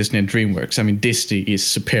now with Disney and DreamWorks, I mean, Disney is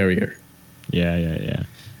superior. yeah.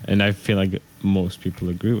 And I feel like most people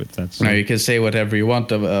agree with that. So. Now you can say whatever you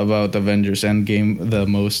want about Avengers Endgame, the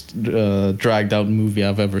most dragged out movie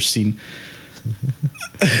I've ever seen.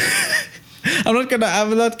 I'm not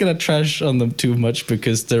gonna trash on them too much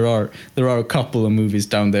because there are a couple of movies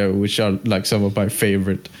down there which are like some of my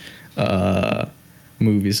favorite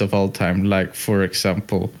movies of all time. Like for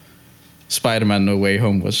example, Spider-Man No Way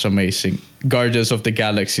Home was amazing. Guardians of the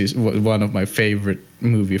Galaxy is one of my favorite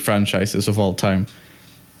movie franchises of all time.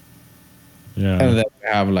 Yeah. And then we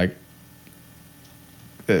have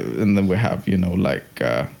like,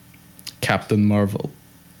 Captain Marvel.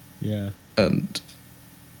 Yeah. And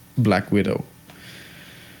Black Widow.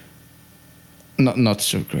 Not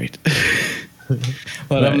so great.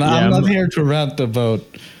 But I'm not here to rant about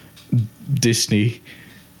Disney.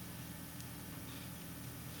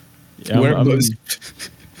 Yeah,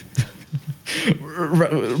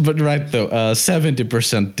 But right though,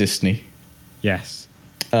 70% Disney, yes.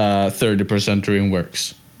 30%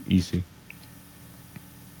 DreamWorks. Easy.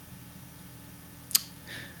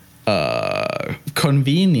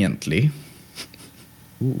 Conveniently,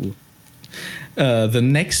 Ooh. the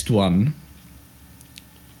next one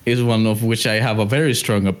is one of which I have a very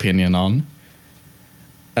strong opinion on.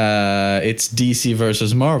 It's DC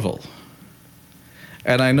versus Marvel.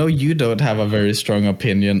 And I know you don't have a very strong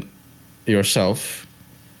opinion yourself,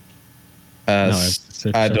 as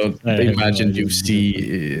I don't imagine you've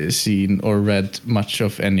seen or read much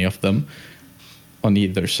of any of them on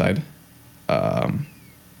either side.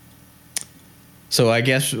 So I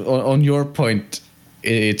guess on your point,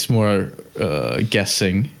 it's more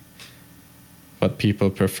guessing what people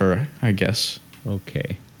prefer, I guess.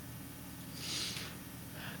 Okay.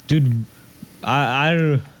 Dude,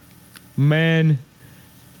 I man.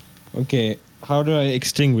 Okay, how do I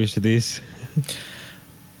extinguish this?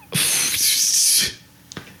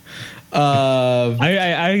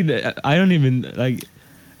 I don't even like.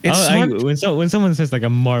 When someone says like a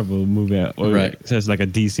Marvel movie or says like a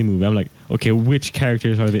DC movie, I'm like, okay, which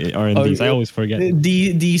characters are in these? I always forget.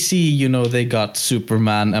 DC, they got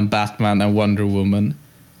Superman and Batman and Wonder Woman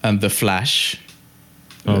and the Flash.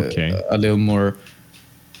 Okay, a little more.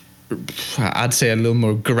 I'd say a little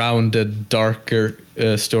more grounded, darker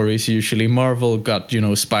stories. Usually, Marvel got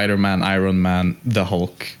Spider-Man, Iron Man, the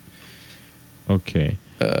Hulk. Okay,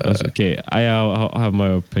 okay. I have my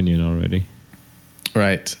opinion already.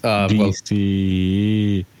 Right.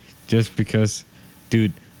 DC, just because,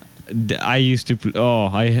 dude, I used to.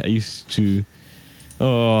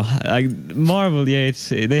 Marvel. Yeah,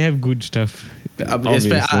 they have good stuff.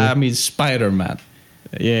 I mean, Spider-Man.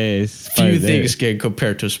 Yes. Few things can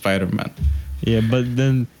compare to Spider-Man. Yeah, but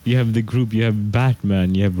then you have the group. You have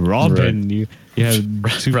Batman. You have Robin. Right. You have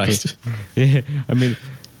Super. Right. Yeah, I mean,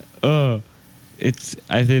 I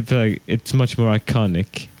think like it's much more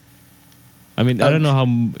iconic. I mean, I don't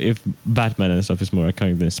know if Batman and stuff is more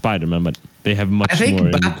iconic than Spider-Man, but they have much more. I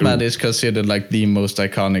think Batman is considered like the most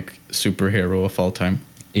iconic superhero of all time.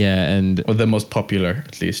 Yeah, or the most popular,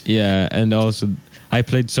 at least. Yeah, and also I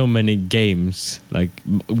played so many games, like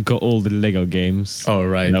all the Lego games. Oh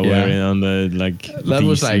right, that were on the that DC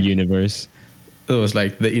was like universe. It was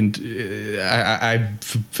like I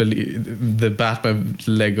believe the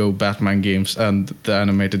Lego Batman games and the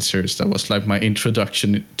animated series. That was like my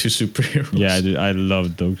introduction to superheroes. Yeah, I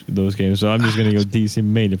loved those games. So I'm just gonna go DC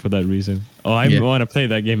mainly for that reason. Oh, I want to play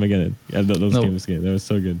that game again. Yeah, those games again. That was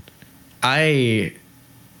so good. I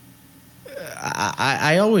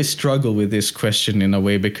always struggle with this question in a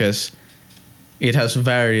way because it has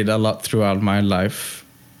varied a lot throughout my life.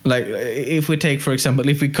 Like if we take, for example,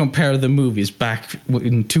 if we compare the movies back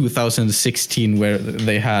in 2016 where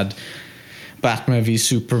they had Batman v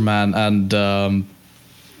Superman and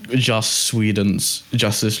Joss Sweden's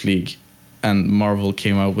Justice League, and Marvel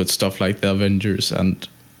came out with stuff like the Avengers and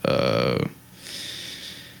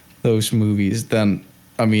those movies, then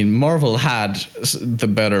I mean, Marvel had the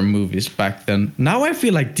better movies back then. Now I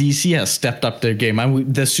feel like DC has stepped up their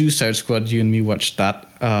game. The Suicide Squad, you and me watched that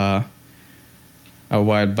a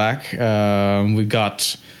while back. We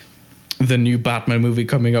got the new Batman movie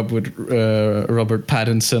coming up with Robert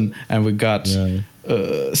Pattinson, and we got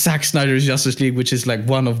Zack Snyder's Justice League, which is like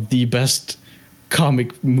one of the best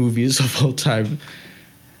comic movies of all time.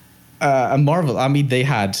 And Marvel, I mean, they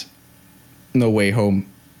had No Way Home,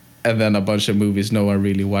 and then a bunch of movies no one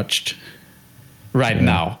really watched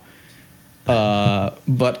now.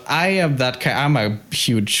 But I am I'm a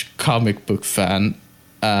huge comic book fan,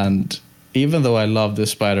 and even though I love the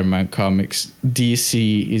Spider-Man comics,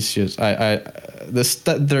 DC is just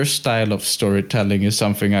their style of storytelling is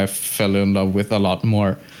something I fell in love with a lot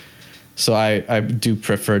more. So I do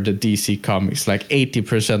prefer the DC comics. Like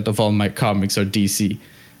 80% of all my comics are DC,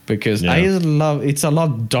 because I love it's a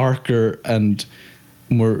lot darker and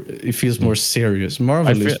more. It feels more serious.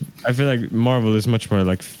 I feel like Marvel is much more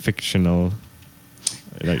like fictional.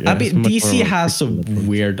 Like, I mean, DC has some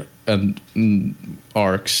weird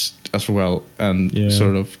arcs as well, and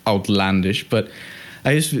sort of outlandish. But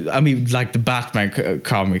like the Batman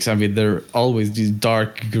comics. I mean, they're always these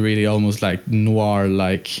dark, gritty, almost like noir,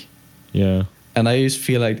 like. Yeah. And I just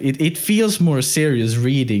feel like it feels more serious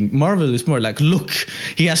reading. Marvel is more like, look,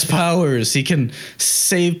 he has powers. He can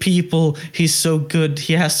save people. He's so good.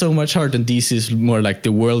 He has so much heart. And DC is more like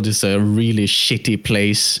the world is a really shitty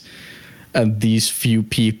place. And these few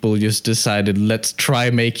people just decided, let's try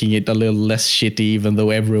making it a little less shitty, even though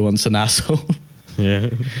everyone's an asshole.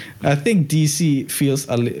 Yeah. I think DC feels...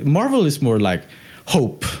 Marvel is more like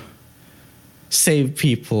hope. Save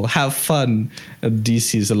people, have fun. And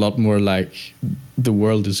DC is a lot more like the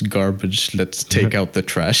world is garbage. Let's take out the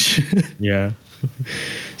trash. Yeah.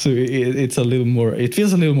 So it's a little more. It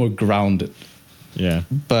feels a little more grounded. Yeah.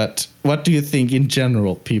 But what do you think in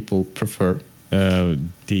general people prefer?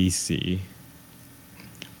 DC.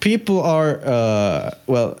 People are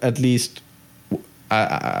well. At least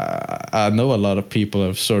I know a lot of people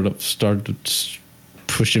have sort of started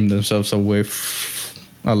pushing themselves away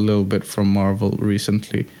a little bit from Marvel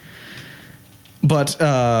recently. But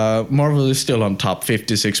Marvel is still on top,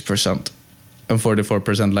 56%, and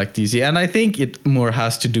 44% like DC. And I think it more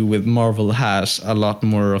has to do with Marvel has a lot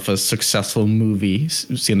more of a successful movie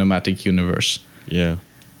cinematic universe. Yeah.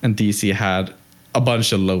 And DC had a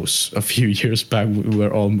bunch of lows a few years back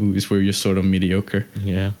where all movies were just sort of mediocre.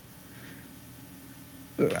 Yeah.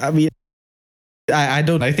 I mean,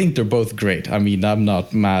 I think they're both great. I mean, I'm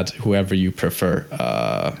not mad whoever you prefer.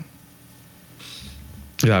 I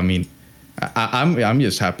mean, I'm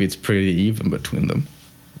just happy it's pretty even between them.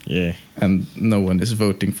 Yeah. And no one is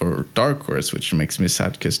voting for Dark Horse, which makes me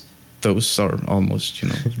sad because those are almost,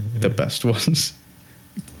 the best ones.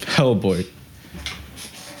 Hellboy.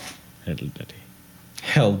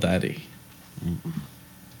 Hell Daddy.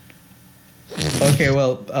 Okay,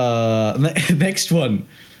 well, next one.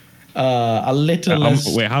 A little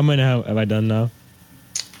less. Wait, how many have I done now?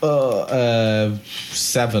 7.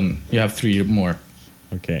 You have 3 more.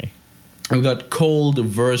 Okay. We got cold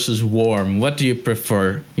versus warm. What do you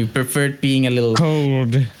prefer? You prefer it being a little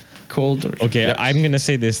cold. Colder. Okay, yeah. I'm gonna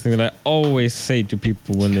say this thing that I always say to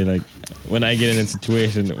people when I get in a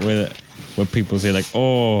situation where people say like,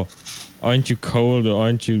 "Oh, aren't you cold or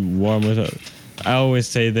aren't you warm?" I always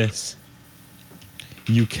say this: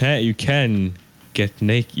 you can get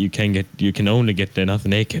naked. You can only get enough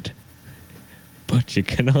naked, but you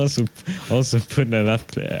can also put enough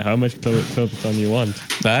how much clothes on you want.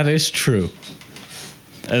 That is true.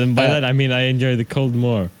 And by that I mean I enjoy the cold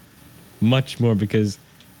much more, because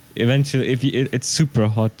eventually if it's super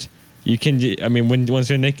hot, you can. I mean, once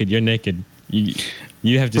you're naked, you're naked.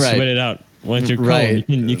 You have to sweat it out. Once you're cold,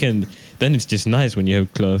 you can. Then it's just nice when you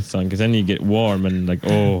have clothes on, because then you get warm and like,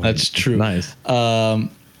 oh, that's true. Nice. I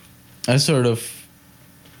sort of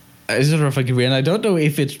agree, and I don't know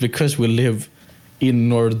if it's because we live in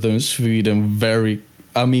northern Sweden.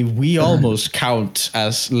 We almost count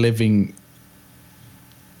as living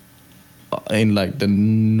in like the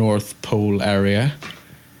North Pole area.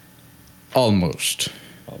 Almost.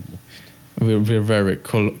 We're very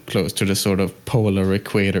close to the sort of polar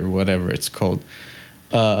equator, whatever it's called.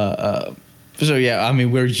 So yeah, I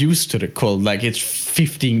mean, we're used to the cold. Like, it's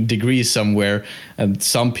 15 degrees somewhere, and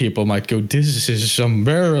some people might go, "This is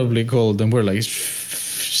unbearably cold," and we're like, "It's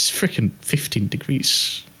freaking 15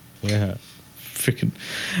 degrees." Yeah, freaking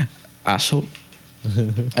asshole.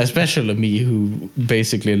 Especially me, who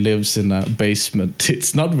basically lives in a basement.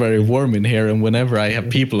 It's not very warm in here, and whenever I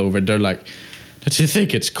have people over, they're like, "Do you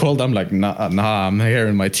think it's cold?" I'm like, nah, I'm here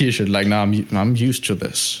in my t-shirt. Like, nah, I'm used to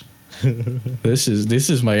this. This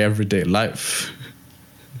is my everyday life.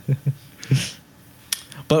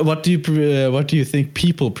 But what do you think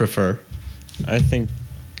people prefer?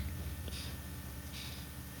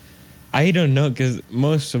 I don't know, because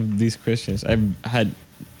most of these questions I've had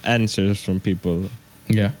answers from people.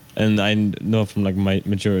 Yeah. And I know from like my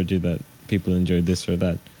majority that people enjoy this or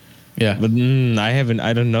that. Yeah. But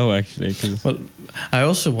I don't know actually. Well, I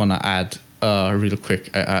also want to add real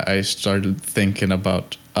quick. I started thinking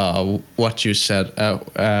about what you said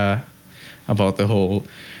about the whole,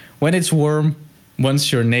 when it's warm,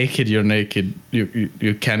 once you're naked, you're naked.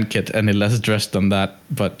 You can't get any less dressed than that,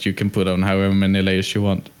 but you can put on however many layers you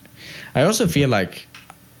want. I also feel like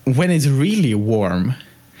when it's really warm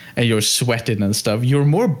and you're sweating and stuff, you're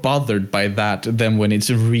more bothered by that than when it's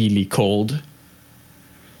really cold.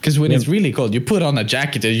 Because when it's really cold, you put on a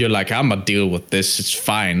jacket and you're like, I'm gonna deal with this, it's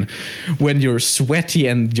fine. When you're sweaty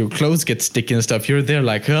and your clothes get sticky and stuff, you're there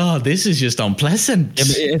like, oh, this is just unpleasant.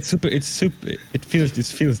 Yeah, but it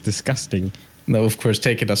feels disgusting. No, of course,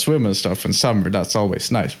 taking a swim and stuff in summer, that's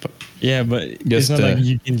always nice. But yeah, but it's not like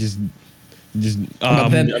you can just. But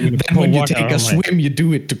then when you take a swim, you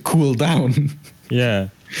do it to cool down. Yeah.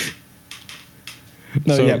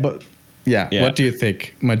 No, so, but what do you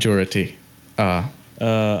think, majority?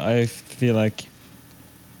 I feel like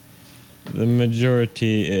the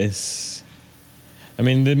majority is.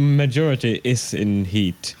 The majority is in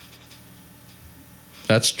heat.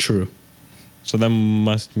 That's true. So that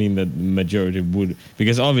must mean that the majority would,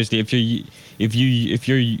 because obviously if you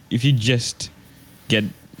just get.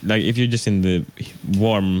 Like, if you're just in the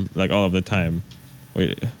warm, like, all of the time.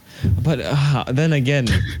 But then again,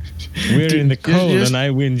 we're in the cold,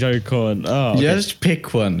 and we enjoy cold. Oh, okay. Just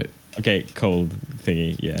pick one. Okay, cold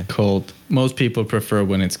thingy, yeah. Cold. Most people prefer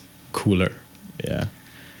when it's cooler. Yeah.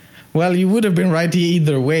 Well, you would have been right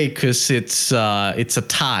either way, because it's a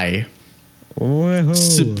tie.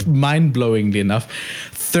 Mind-blowingly enough.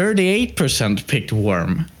 38% picked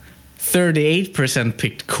warm. 38%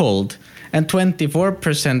 picked cold. And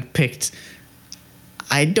 24% picked,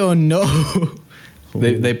 I don't know.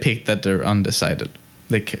 They picked that they're undecided.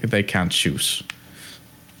 They can't choose.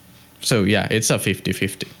 So, yeah, it's a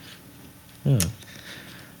 50-50. Yeah.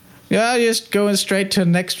 Yeah, just going straight to the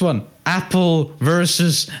next one. Apple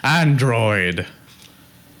versus Android.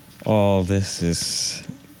 Oh, this is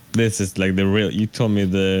like the real. You told me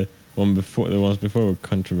the ones before were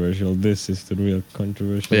controversial. This is the real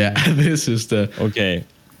controversial. Yeah, this is the. Okay.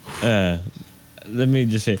 Let me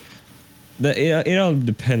just say that it all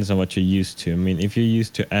depends on what you're used to. If you're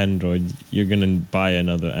used to Android, you're gonna buy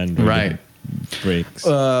another Android. Right. Breaks.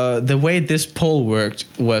 The way this poll worked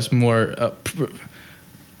was more.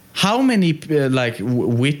 How many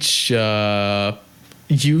which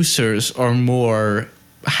users are more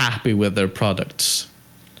happy with their products?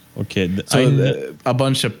 Okay. A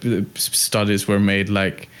bunch of studies were made,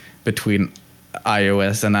 like, between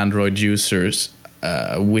iOS and Android users.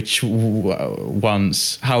 Which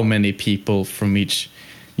ones, how many people from each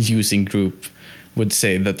using group would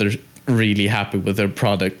say that they're really happy with their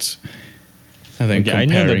products? And then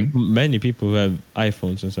comparing. I know that many people who have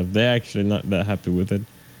iPhones and stuff, they're actually not that happy with it.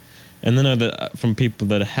 And then from people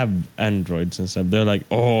that have Androids and stuff, they're like,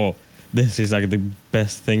 oh, this is like the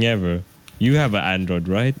best thing ever. You have an Android,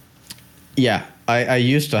 right? Yeah. I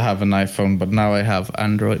used to have an iPhone, but now I have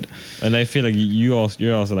Android. And I feel like you're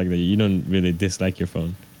also like that. You don't really dislike your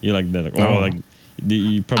phone. You like that.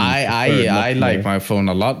 You probably. I like my phone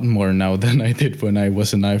a lot more now than I did when I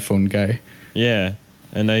was an iPhone guy. Yeah,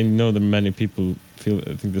 and I know that many people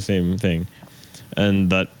think the same thing, and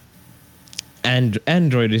that. And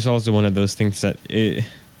Android is also one of those things that you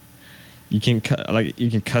can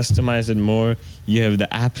customize it more. You have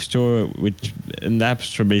the App Store, and the App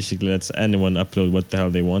Store basically lets anyone upload what the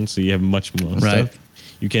hell they want, so you have much more stuff.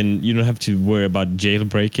 You don't have to worry about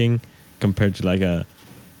jailbreaking compared to like a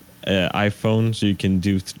iPhone, so you can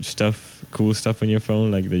do cool stuff on your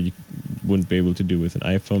phone like that you wouldn't be able to do with an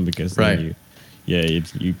iPhone, because then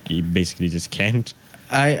you basically just can't.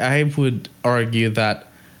 I would argue that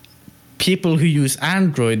people who use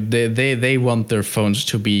Android, they want their phones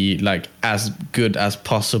to be like as good as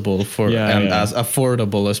possible as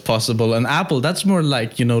affordable as possible. And Apple, that's more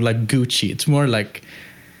like, like Gucci. It's more like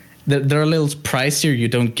they're a little pricier. You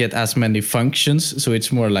don't get as many functions. So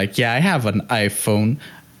it's more like, I have an iPhone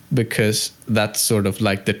because that's sort of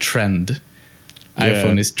like the trend. Yeah.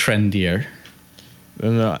 iPhone is trendier.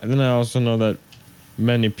 Then I also know that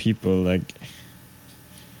many people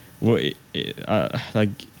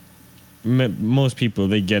most people,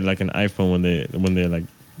 they get like an iPhone when they're like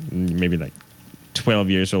maybe like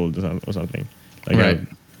 12 years old or something. Like right.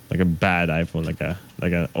 like a bad iPhone, like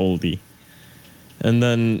an oldie. And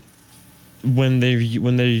then when they're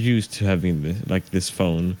used to having this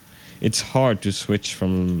phone, it's hard to switch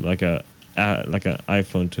from like an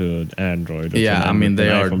iPhone to an Android, or to an Yeah, I Android mean, to an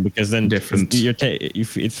they are iPhone, because then different.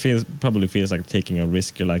 probably feels like taking a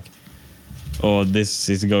risk. You're like, oh, this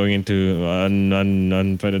is going into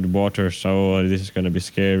untreaded water, so this is going to be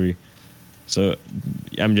scary. So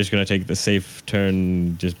I'm just going to take the safe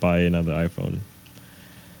turn, just buy another iPhone.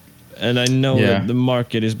 And I know Yeah. that the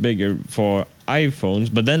market is bigger for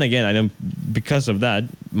iPhones, but then again, I know because of that,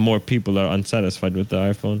 more people are unsatisfied with the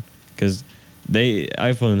iPhone, because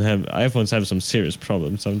iPhones have some serious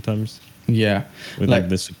problems sometimes Yeah. with like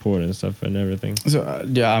the support and stuff and everything. So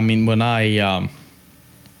yeah, I mean, when I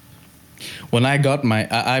got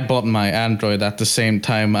I bought my Android at the same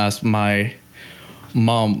time as my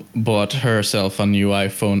mom bought herself a new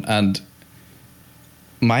iPhone, and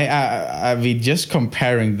we just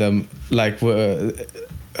comparing them, like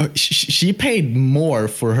she paid more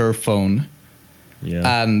for her phone,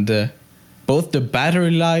 and both the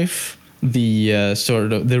battery life, the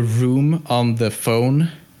sort of the room on the phone,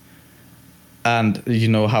 and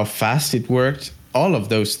how fast it worked, all of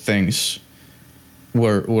those things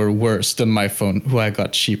were worse than my phone, who I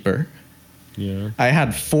got cheaper. Yeah. I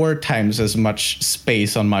had 4 times as much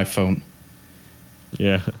space on my phone.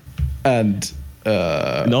 Yeah. And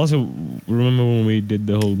also, remember when we did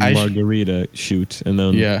the whole margarita shoot, and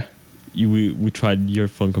then we tried your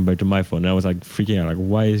phone compared to my phone, and I was like freaking out, like,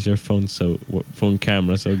 why is your phone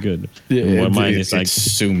camera so good? Yeah, mine is like,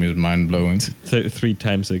 zoom is mind blowing. 3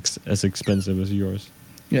 times as expensive as yours.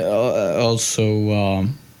 Yeah. Also,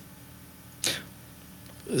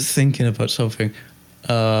 thinking about something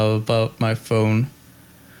about my phone.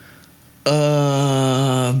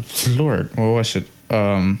 Lord, what was it?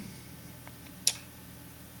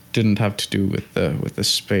 Didn't have to do with the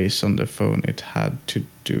space on the phone. It had to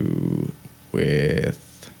do with.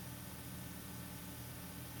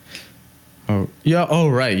 Oh yeah. Oh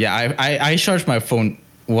right. Yeah. I charge my phone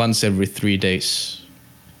once every 3 days.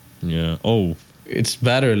 Yeah. Oh. Its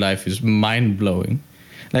battery life is mind blowing.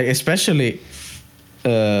 Like, especially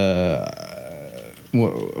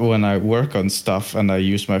when I work on stuff and I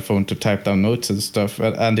use my phone to type down notes and stuff,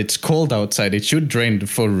 and it's cold outside, it should drain the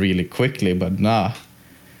phone really quickly, but nah.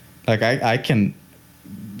 Like, I can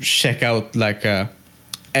check out like a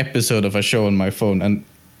episode of a show on my phone, and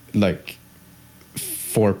like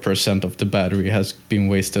 4% of the battery has been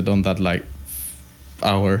wasted on that like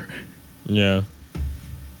hour. Yeah.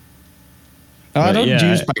 I don't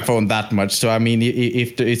use my phone that much, so I mean,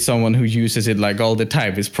 if it's someone who uses it like all the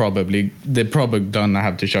time, they're probably gonna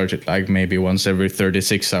have to charge it like maybe once every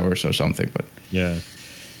 36 hours or something. But yeah,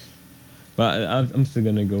 but I'm still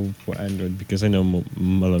gonna go for Android, because I know a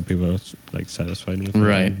lot of people are like satisfied with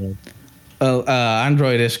Android. Well,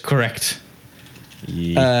 Android is correct.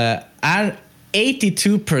 Yeah. And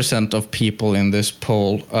 82% of people in this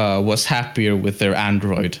poll was happier with their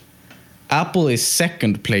Android. Apple is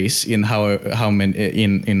second place in how many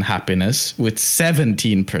in happiness with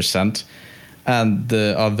 17%, and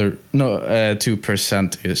the other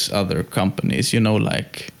 2% is other companies.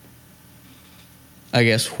 Like, I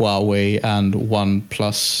guess Huawei and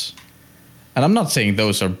OnePlus. And I'm not saying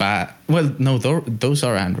those are bad. Well, no, those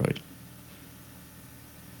are Android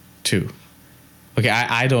too. Okay,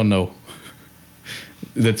 I don't know.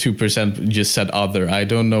 The 2% just said other. I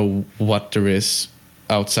don't know what there is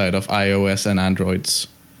outside of iOS and Androids.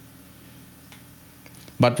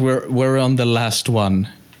 But we're on the last one.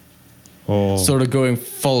 Oh. Sort of going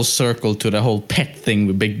full circle to the whole pet thing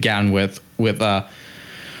we began with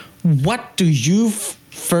what do you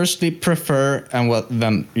firstly prefer, and what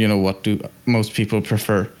do most people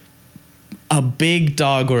prefer? A big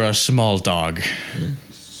dog or a small dog?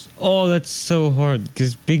 Oh, that's so hard,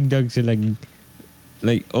 because big dogs are like,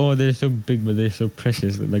 oh, they're so big, but they're so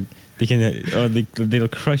precious. Like, they'll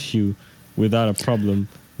crush you without a problem.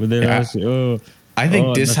 But they're also, I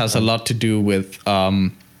think this has a lot to do with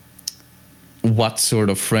what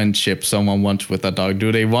sort of friendship someone wants with a dog.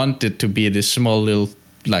 Do they want it to be this small little,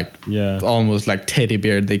 like, almost like teddy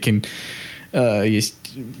bear they can just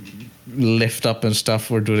lift up and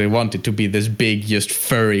stuff, or do they want it to be this big, just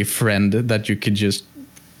furry friend that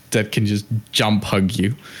can just jump hug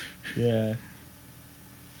you? Yeah.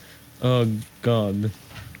 Oh God.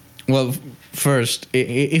 Well, first,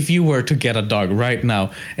 if you were to get a dog right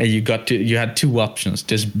now, and you had 2 options,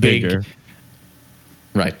 this bigger,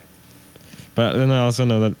 right? But then I also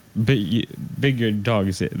know that bigger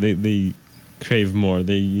dogs, they crave more.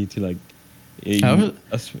 They need to like.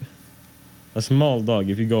 a small dog.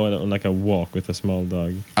 If you go on like a walk with a small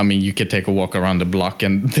dog. I mean, you could take a walk around the block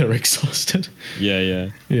and they're exhausted. Yeah.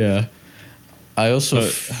 Yeah. I also...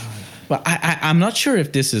 well, I'm not sure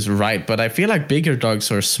if this is right, but I feel like bigger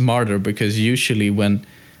dogs are smarter because usually when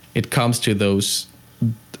it comes to those,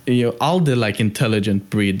 all the like intelligent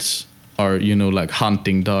breeds are, like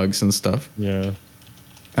hunting dogs and stuff. Yeah.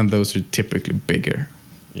 And those are typically bigger.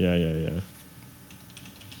 Yeah.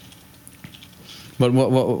 But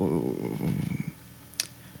well,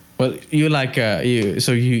 you like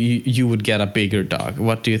so you would get a bigger dog.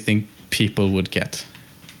 What do you think people would get?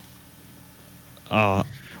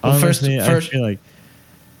 Honestly, I feel like.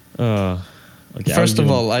 Okay, first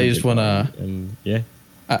of all, I just wanna. Yeah.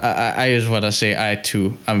 I just wanna say I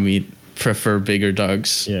too. I mean, prefer bigger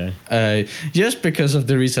dogs. Yeah. Just because of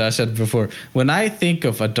the reason I said before. When I think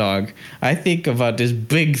of a dog, I think about this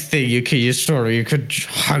big thing you can use story. You could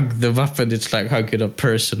hug them up, and it's like hugging a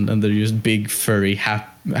person, and they're just big, furry,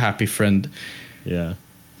 happy friend. Yeah.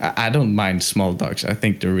 I don't mind small dogs. I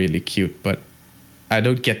think they're really cute, but I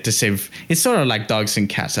don't get the same. It's sort of like dogs and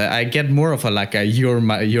cats. I get more of a you're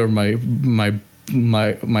my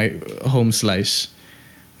home slice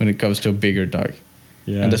when it comes to a bigger dog.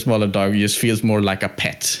 Yeah. And the smaller dog just feels more like a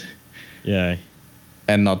pet. Yeah.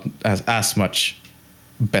 And not as much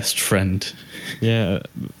best friend. Yeah.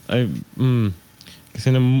 Because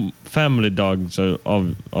in a family dogs are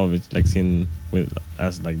always like seen with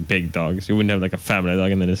as like big dogs. You wouldn't have like a family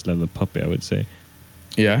dog and then this little puppy, I would say.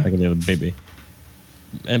 Yeah. Like a little baby.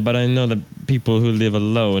 But I know that people who live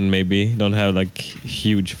alone maybe don't have like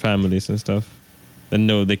huge families and stuff. They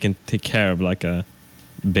know they can take care of like a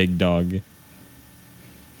big dog.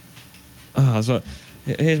 So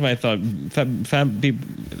here's my thought. People,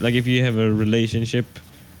 like if you have a relationship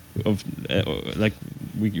of like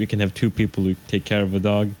we can have two people who take care of a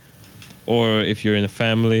dog, or if you're in a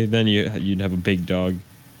family, then you'd have a big dog,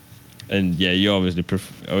 and yeah, you obviously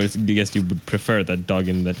I guess you would prefer that dog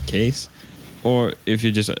in that case, or if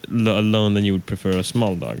you're just alone, then you would prefer a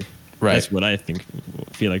small dog. Right. That's what I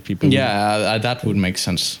feel like people. Yeah, that would make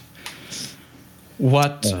sense.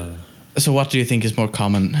 What? So what do you think is more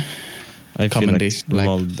common? I feel like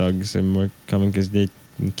small dogs are more common because they're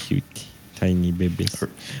cute, tiny babies.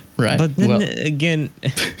 Right. But then again,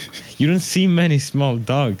 you don't see many small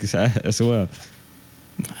dogs as well.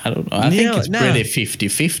 I don't know. I think it's pretty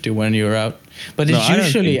 50-50 when you're out. But it's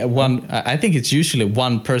usually I think it's usually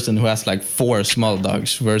one person who has like 4 small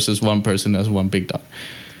dogs versus one person who has 1 big dog.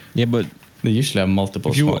 Yeah, but they usually have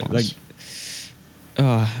multiple small ones.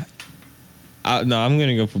 No, I'm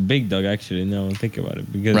gonna go for big dog actually. Now I think about it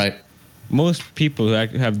because most people who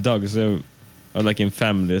have dogs are like in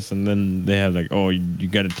families, and then they have like, oh, you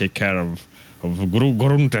gotta take care of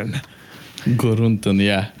Grunten. Grunten,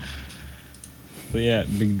 yeah. So yeah,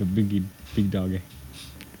 big doggy.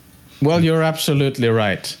 Well, you're absolutely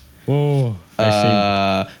right. Whoa.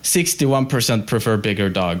 61% prefer bigger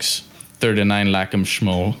dogs. 39 like them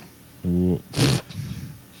small.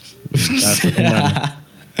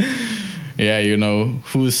 Yeah,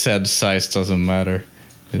 who said size doesn't matter.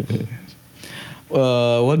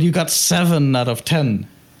 Well, you got 7 out of 10.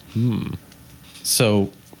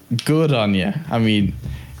 So good on you. I mean,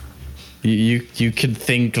 you can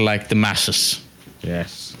think like the masses.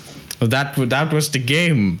 Yes. Well, that was the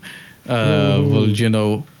game.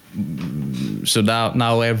 Well, so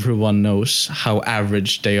now everyone knows how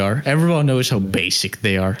average they are. Everyone knows how basic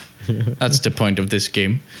they are. That's the point of this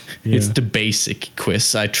game. Yeah. It's the basic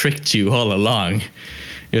quiz. I tricked you all along.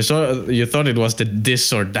 You thought it was the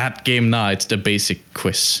this or that game. Now it's the basic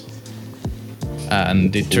quiz.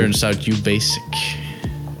 And it turns out you basic.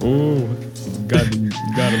 Oh, got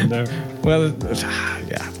him there. Well,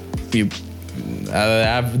 yeah. The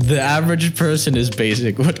average person is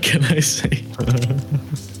basic. What can I say?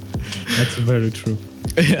 That's very true.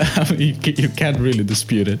 Yeah, I mean, you can't really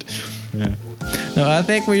dispute it. Yeah. No, I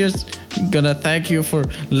think we're just gonna thank you for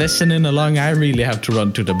listening along. I really have to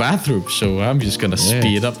run to the bathroom, so I'm just gonna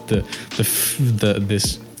speed up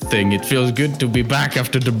this thing. It feels good to be back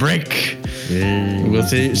after the break. We'll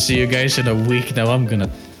see you guys in a week. Now I'm gonna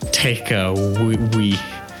take a wee.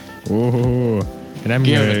 Oh, and I'm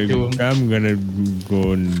gonna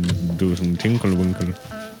go and do some tinkle winkle.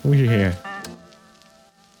 Oh yeah.